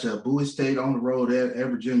tremendous matchup. Bowie State on the road at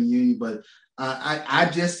Virginia Union, but I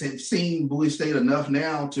just have seen Bowie State enough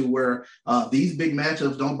now to where these big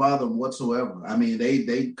matchups don't bother them whatsoever. I mean,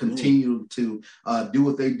 they continue to do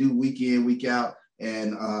what they do week in, week out.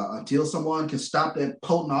 And until someone can stop that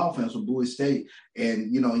potent offense with Bowie State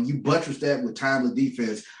and, you buttress that with timely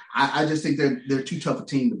defense, I just think they're too tough a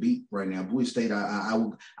team to beat right now. Bowie State, I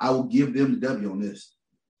will give them the W on this.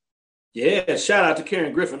 Yeah, shout out to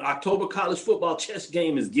Karen Griffin. October college football chess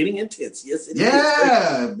game is getting intense. Yes, it is.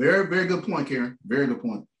 Yeah, very, very good point, Karen. Very good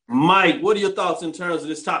point. Mike, what are your thoughts in terms of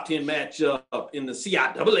this top 10 matchup in the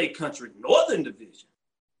CIAA country Northern Division?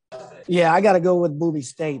 Yeah, I got to go with Bowie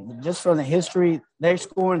State. Just from the history, they're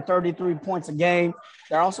scoring 33 points a game.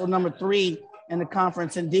 They're also number 3 in the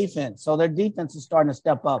conference in defense. So their defense is starting to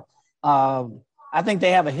step up. I think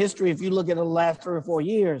they have a history. If you look at the last 3 or 4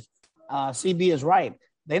 years, CB is right.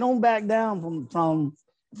 They don't back down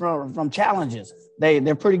from challenges.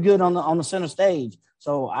 They're pretty good on the center stage.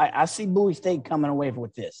 So I see Bowie State coming away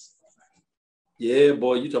with this. Yeah,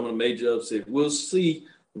 boy, you talking about a major upset. We'll see.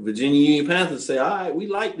 Virginia Union Panthers say, all right, we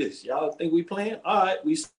like this. Y'all think we playing? All right,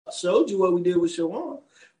 we showed you what we did with Shawan.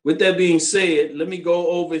 With that being said, let me go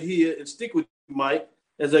over here and stick with you, Mike,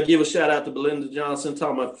 as I give a shout-out to Belinda Johnson,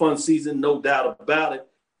 talking about fun season, no doubt about it.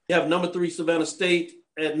 You have number 3 Savannah State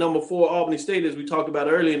at number 4 Albany State, as we talked about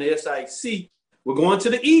earlier in the SIC. We're going to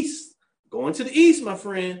the East. Going to the East, my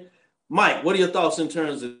friend. Mike, what are your thoughts in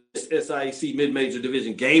terms of this SIC mid-major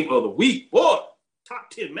division game of the week? Boy, top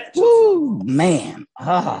 10 matchups. Woo, man.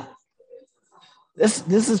 This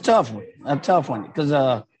is a tough one because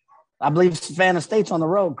I believe Savannah State's on the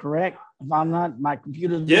road, correct? If I'm not, my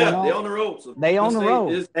computer's they're on the road. So they on the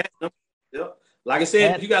road. Yep. Like I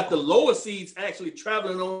said, you got the lower seeds actually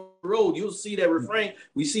traveling on the road. You'll see that refrain.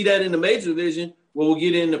 We see that in the major division where we'll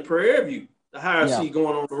get into Prairie View, the higher seed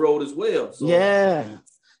going on the road as well. So. Yeah.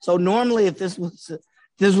 So normally if this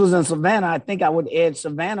was in Savannah, I think I would edge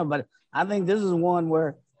Savannah, but I think this is one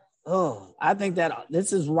where, I think that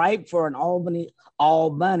this is ripe for an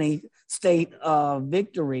Albany State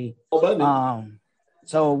victory.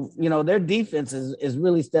 So, their defense is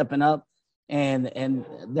really stepping up and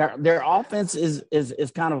their offense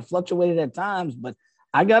is kind of fluctuated at times, but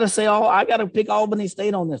I got to pick Albany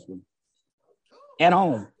State on this one at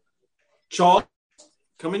home. Charles,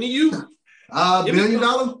 coming to you. $1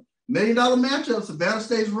 million matchup, Savannah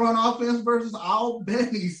State's run offense versus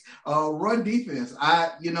Albany's run defense.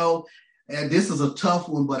 And this is a tough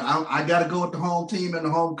one, but I got to go with the home team and the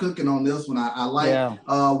home cooking on this one. I like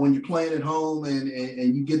when you're playing at home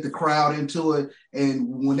and you get the crowd into it.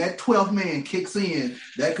 And when that 12th man kicks in,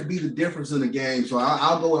 that could be the difference in the game. So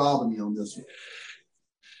I'll go with Albany on this one.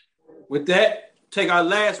 With that, take our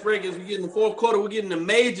last break as we get in the fourth quarter. We're getting the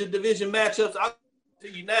major division matchups. I'll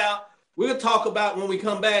tell you now. We're going to talk about when we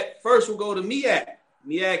come back. First, we'll go to MEAC.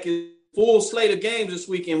 MEAC is full slate of games this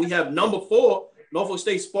weekend. We have number 4, Norfolk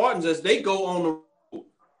State Spartans, as they go on the road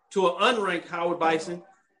to an unranked Howard Bison.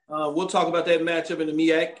 We'll talk about that matchup in the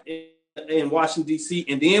MEAC in Washington, D.C.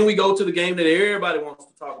 And then we go to the game that everybody wants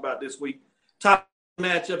to talk about this week. Top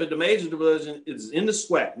matchup at the major division is in the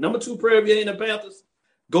SWAC. Number 2, Prairie View and the Panthers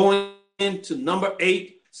going into number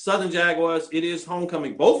 8, Southern Jaguars. It is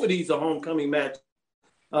homecoming. Both of these are homecoming matches.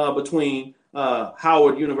 Between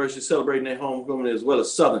Howard University celebrating their homecoming as well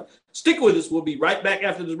as Southern. Stick with us. We'll be right back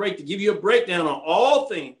after this break to give you a breakdown on all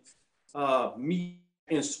things me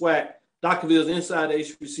and SWAC. Dr. Ville's Inside the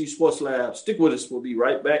HBC Sports Lab. Stick with us. We'll be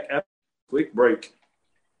right back after a quick break.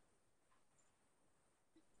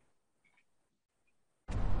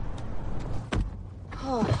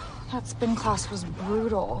 Oh, that spin class was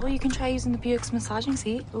brutal. Well, you can try using the Buick's massaging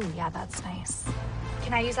seat. Ooh, yeah, that's nice.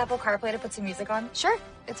 Can I use Apple CarPlay to put some music on? Sure.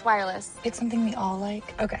 It's wireless. Pick something we all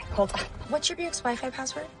like. Okay, hold on. What's your Buick's Wi-Fi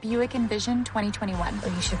password? Buick Envision 2021. Oh,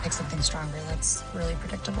 you should pick something stronger. That's really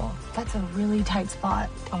predictable. That's a really tight spot.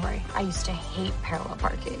 Don't worry. I used to hate parallel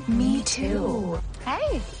parking. Me too.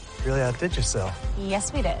 Hey. Really outdid yourself.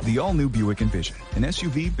 Yes, we did. The all-new Buick Envision, an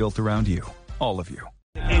SUV built around you. All of you.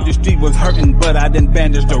 Industry was hurting, but I done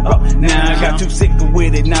bandaged the rope. Now I got too sick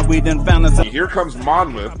with it. Now we done found us. Here comes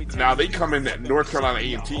Monmouth. Now they come in at North Carolina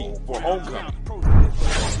A&T for homecoming.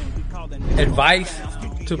 Advice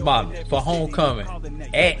to Monmouth for homecoming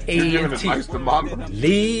at A&T.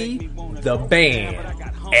 Leave the band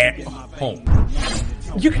at home.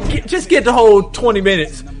 You can just get the whole 20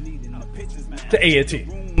 minutes to A&T.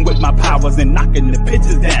 With my powers and knocking the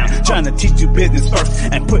pitches down, trying to teach you business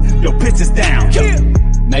first and put your pitches down. Yeah.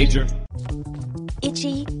 Major.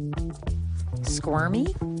 Itchy, squirmy,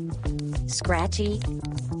 scratchy,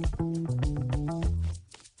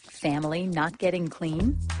 family not getting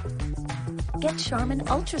clean? Get Charmin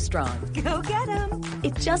Ultra Strong. Go get 'em.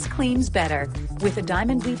 It just cleans better. With a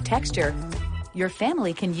diamond weave texture, your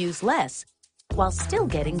family can use less while still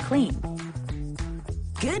getting clean.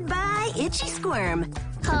 Goodbye, itchy squirm.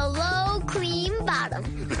 Hello, clean bottom.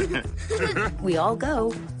 We all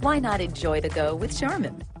go. Why not enjoy the go with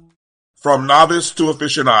Charmin? From novice to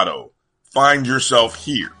aficionado, find yourself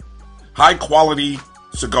here. High quality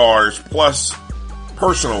cigars plus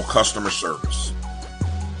personal customer service.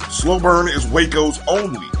 Slow Burn is Waco's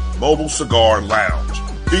only mobile cigar lounge,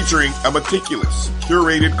 featuring a meticulous,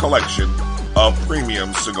 curated collection of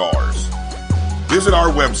premium cigars. Visit our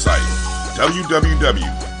website,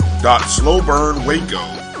 www.slowburn.com,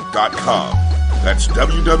 www.slowburnwaco.com. That's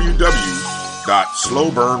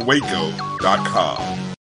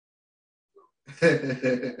www.slowburnwaco.com.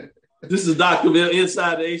 This is Dr. Bill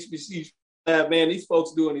inside the HBC lab. Man, these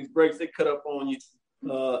folks doing these breaks, they cut up on you.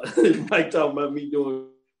 Mike talking about me doing.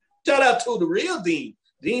 Shout out to the real Dean.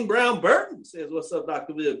 Dean Brown Burton says, "What's up,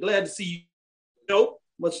 Dr. Bill? Glad to see you. Joe.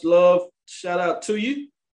 Much love. Shout out to you."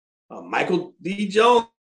 Michael D. Jones.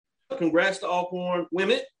 Congrats to Alcorn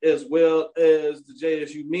women as well as the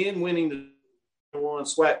JSU men winning the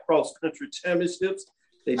SWAC cross country championships.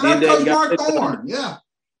 They did that. Mark Thorne. Yeah.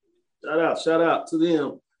 Shout out to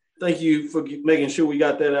them. Thank you for making sure we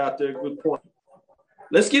got that out there. Good point.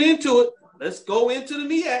 Let's get into it. Let's go into the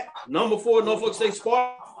MEAC. Number 4, Norfolk State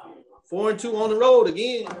Spartans. 4-2 on the road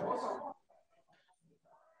again.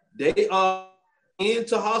 They are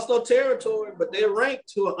into hostile territory, but they're ranked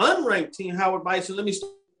to an unranked team, Howard Bison. Let me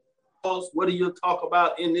start. What do you talk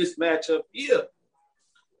about in this matchup here?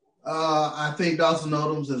 I think Dawson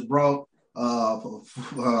Odoms has brought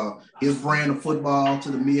his brand of football to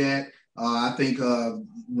the MEAC. I think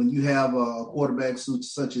when you have a quarterback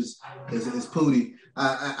such as Pooty,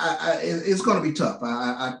 it's going to be tough.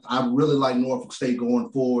 I really like Norfolk State going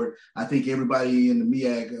forward. I think everybody in the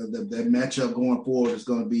MEAC, that matchup going forward is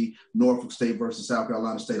going to be Norfolk State versus South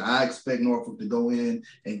Carolina State. I expect Norfolk to go in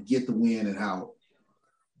and get the win at Howard.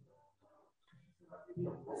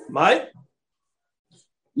 Mike?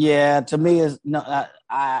 Yeah, to me, is no.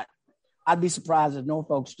 I'd be surprised if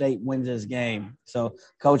Norfolk State wins this game. So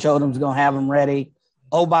Coach Odom's going to have them ready.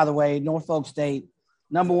 Oh, by the way, Norfolk State,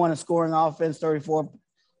 number 1 in scoring offense, 34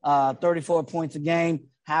 points a game.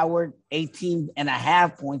 Howard,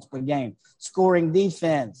 18.5 points per game. Scoring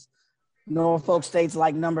defense, Norfolk State's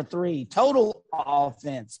like number 3. Total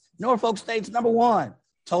offense, Norfolk State's number 1.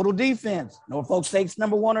 Total defense, Norfolk State's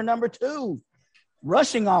number 1 or number 2.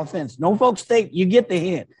 Rushing offense, Norfolk State, you get the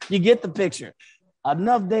hint. You get the picture.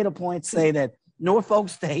 Enough data points say that Norfolk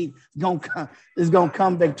State is going to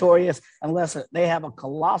come victorious unless they have a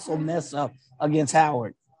colossal mess up against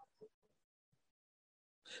Howard.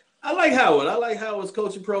 I like Howard. I like Howard's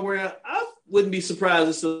coaching program. I wouldn't be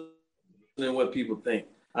surprised than what people think.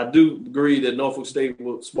 I do agree that Norfolk State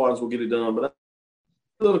Spartans will get it done, but a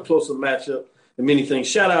little closer matchup than many things.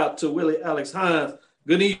 Shout out to Willie Alex Hines.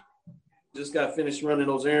 Good evening. Just got finished running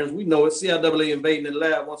those errands. We know it. CIAA invading the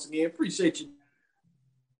lab once again. Appreciate you.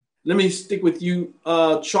 Let me stick with you,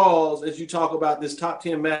 Charles, as you talk about this top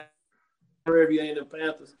 10 match. Prairie View A&M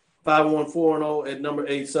Panthers, 5-1, 4-0 at number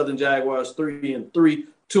 8. Southern Jaguars, 3-3,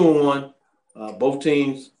 2-1. Both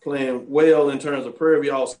teams playing well in terms of Prairie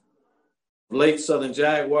View. Also, late Southern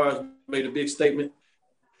Jaguars made a big statement.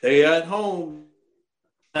 They are at home,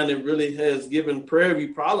 and it really has given Prairie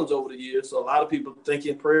View problems over the years. So a lot of people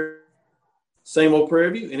thinking same old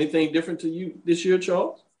Prairie View. Anything different to you this year,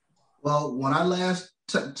 Charles? Well, when I last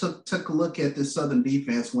took a look at this Southern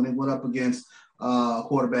defense, when it went up against a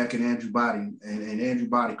quarterback in Andrew Body, and Andrew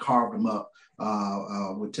Body carved him up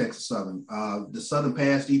with Texas Southern. The Southern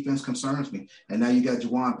pass defense concerns me. And now you got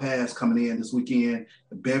Juwan Pass coming in this weekend,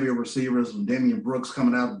 the bevy of receivers, and Damian Brooks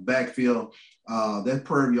coming out of the backfield. That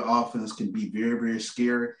Prairie View offense can be very, very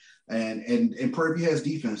scary. And Prairie View has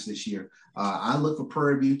defense this year. I look for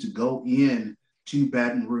Prairie View to go in to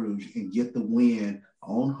Baton Rouge and get the win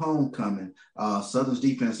on homecoming. Southern's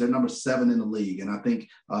defense, they're number 7 in the league. And I think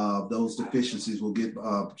those deficiencies will get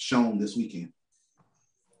shown this weekend.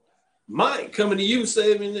 Mike, coming to you,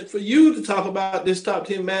 saving it for you to talk about this top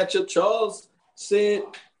 10 matchup. Charles said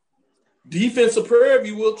defensive Prairie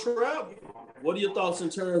View will travel. What are your thoughts in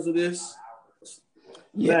terms of this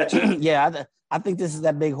matchup? Yeah, I think this is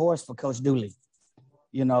that big horse for Coach Dooley.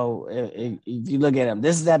 You know, if you look at him,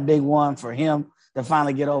 this is that big one for him to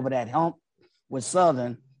finally get over that hump with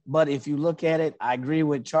Southern. But if you look at it, I agree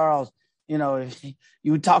with Charles. You know, if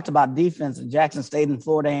you talked about defense in Jackson State and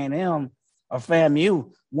Florida A&M or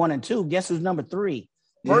FAMU 1 and 2. Guess who's number 3?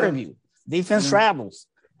 Prairie View. Defense travels.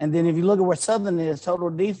 And then if you look at where Southern is, total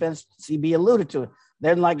defense, CB alluded to it.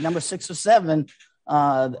 They're like number 6 or 7.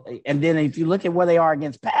 And then if you look at where they are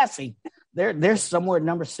against passing, they're somewhere at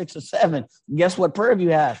number 6 or 7. Guess what Prairie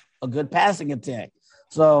View has? A good passing attack.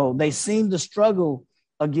 So they seem to struggle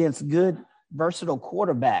against good, versatile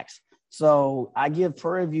quarterbacks. So I give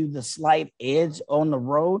Prairie View the slight edge on the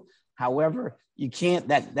road. However, you can't,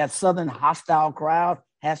 that Southern hostile crowd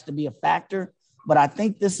has to be a factor. But I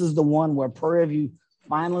think this is the one where Prairie View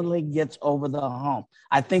finally gets over the hump.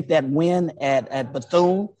 I think that win at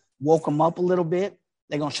Bethune woke them up a little bit.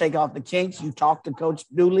 They're going to shake off the kinks. You talked to Coach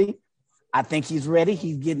Dooley. I think he's ready.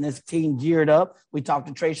 He's getting his team geared up. We talked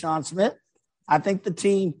to Trayshawn Smith. I think the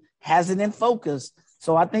team has it in focus.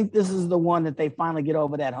 So I think this is the one that they finally get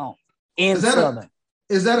over that hump in Is that Southern.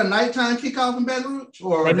 Is that a nighttime kickoff in Baton Rouge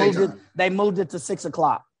or they moved it to 6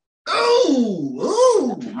 o'clock.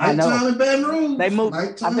 Oh, nighttime in Baton Rouge. They moved.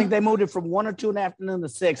 I think they moved it from 1 or 2 in the afternoon to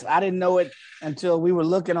 6. I didn't know it until we were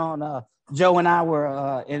looking on. Joe and I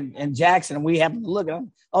were in Jackson, and we happened to look at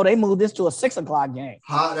them. Oh, they moved this to a 6 o'clock game.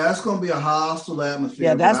 That's going to be a hostile atmosphere.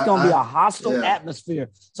 Yeah, that's going to be a hostile atmosphere.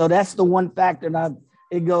 So that's the one factor that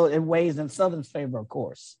it weighs in Southern's favor, of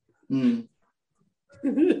course. Mm.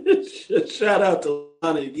 Shout out to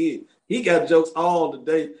Lonnie again. He got jokes all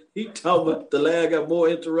today. He talking about the lag got more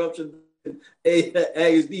interruptions than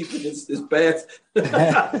Aggies defense is past.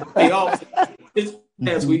 His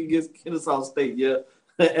past week against Kennesaw State. Yeah,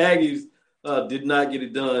 Aggies did not get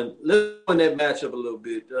it done. Let's go in that matchup a little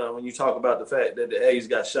bit when you talk about the fact that the Aggies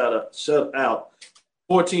got shut out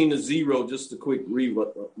 14-0. Just a quick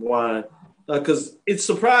rewind because it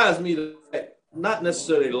surprised me that not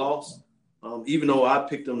necessarily lost. Even though I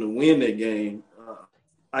picked them to win that game,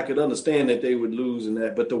 I could understand that they would lose in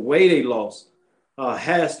that. But the way they lost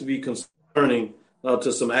has to be concerning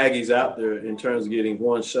to some Aggies out there in terms of getting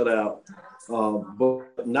one shutout,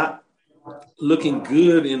 but not looking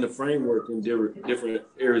good in the framework in different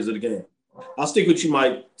areas of the game. I'll stick with you,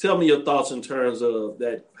 Mike. Tell me your thoughts in terms of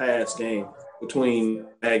that past game between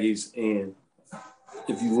Aggies and,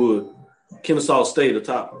 if you would, Kennesaw State, a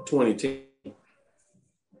top 20 team.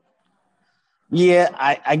 Yeah,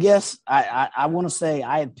 I guess I want to say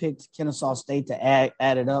I had picked Kennesaw State to add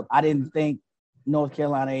it up. I didn't think North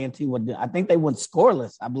Carolina A&T would do. I think they went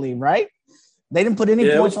scoreless, I believe, right? They didn't put any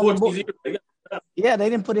points on the board. Yeah, they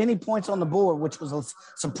didn't put any points on the board, which was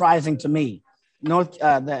surprising to me.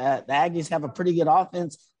 The Aggies have a pretty good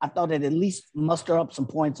offense. I thought they'd at least muster up some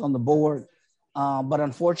points on the board, but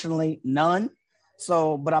unfortunately, none.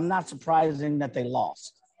 But I'm not surprising that they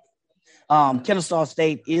lost. Kennesaw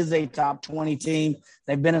State is a top 20 team.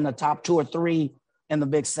 They've been in the top 2 or 3 in the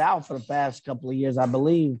Big South for the past couple of years, I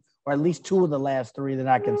believe, or at least 2 of the last 3 that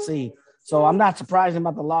I can see. So I'm not surprised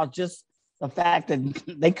about the loss, just the fact that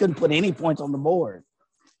they couldn't put any points on the board.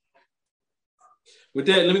 With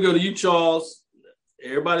that, let me go to you, Charles.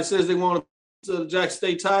 Everybody says they want to the Jackson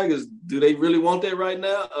State Tigers. Do they really want that right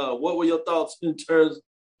now? What were your thoughts in terms of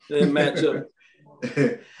that matchup?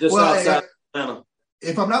 Just outside Atlanta.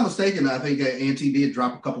 If I'm not mistaken, I think A&T did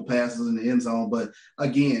drop a couple passes in the end zone. But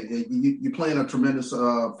again, you're playing a tremendous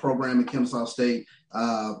program in Kennesaw State.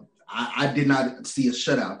 I did not see a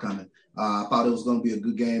shutout coming. I thought it was going to be a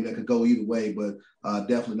good game that could go either way, but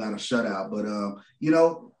definitely not a shutout. But,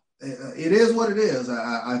 it is what it is.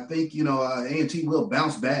 I think, A&T will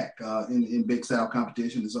bounce back in Big South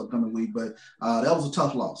competition this upcoming week. But that was a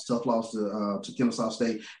tough loss to Kennesaw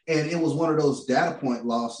State. And it was one of those data point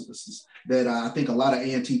losses that I think a lot of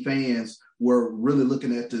A&T fans were really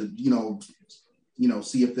looking at to,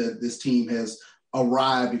 see if this team has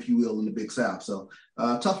arrived, if you will, in the Big South. So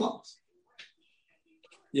tough loss.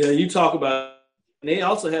 Yeah, you talk about – they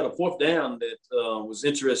also had a fourth down that was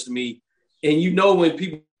interesting to me. And when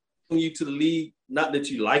people bring you to the league, not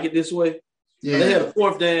that you like it this way, they had a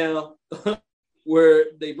fourth down where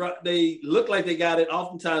they looked like they got it.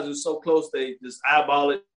 Oftentimes it was so close they just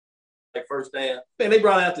eyeball it. Like first down. Man, they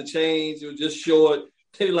brought out the chains. It was just short.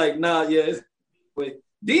 They were like, nah, yeah.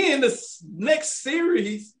 Then the next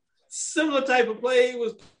series, similar type of play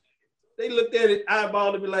was, they looked at it, eyeballed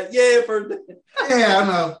it, and be like, yeah, first down. Yeah, I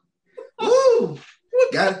know. Woo!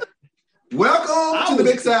 Got it. Welcome to the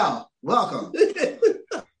Big South. Welcome.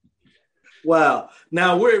 Wow.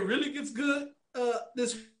 Now, where it really gets good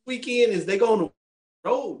this weekend is they go on the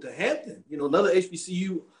road to Hampton. Another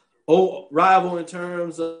HBCU rival in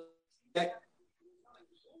terms of.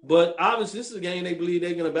 But obviously, this is a game they believe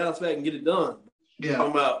they're going to bounce back and get it done. Yeah.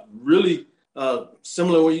 Talking about really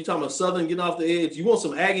similar when you're talking about Southern getting off the edge. You want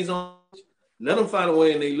some Aggies on, let them find a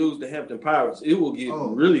way and they lose the Hampton Pirates. It will get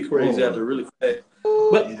really crazy after really fast.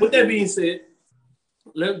 But with that being said,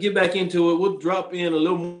 let's get back into it. We'll drop in a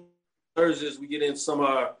little more Thursday as we get in some of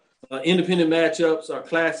our independent matchups, our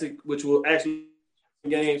classic, which will actually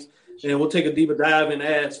games, and we'll take a deeper dive and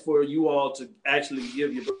ask for you all to actually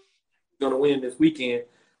give your going to win this weekend.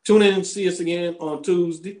 Tune in and see us again on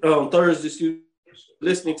Thursday,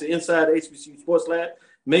 listening to Inside HBCU Sports Lab.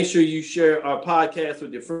 Make sure you share our podcast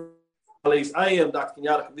with your colleagues. I am Dr.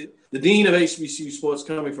 Kenyatta, the Dean of HBCU Sports,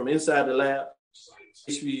 coming from Inside the Lab,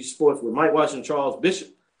 HBCU Sports with Mike Washington, Charles Bishop.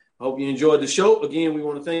 I hope you enjoyed the show. Again, we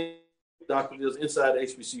want to thank Dr. Bill's Inside the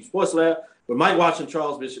HBCU Sports Lab with Mike Washington,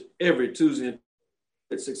 Charles Bishop every Tuesday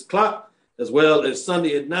at 6 o'clock, as well as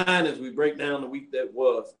Sunday at 9 as we break down the week that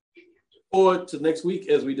was. Forward to next week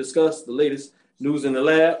as we discuss the latest news in the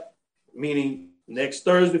lab, meaning Next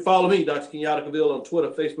Thursday, follow me, Dr. Kenyatta Cavill, on Twitter,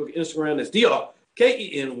 Facebook, Instagram. That's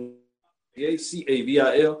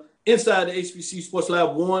DrKenyaCavil. Inside the HBC Sports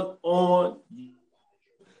Lab 1 on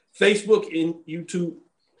Facebook and YouTube.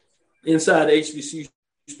 Inside the HBC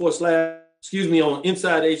Sports Lab, on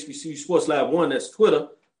Inside the HBC Sports Lab 1, that's Twitter.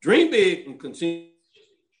 Dream big and continue.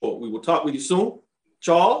 We will talk with you soon.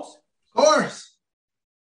 Charles? Of course.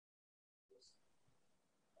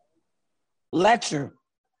 Lecture.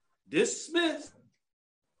 Dismissed.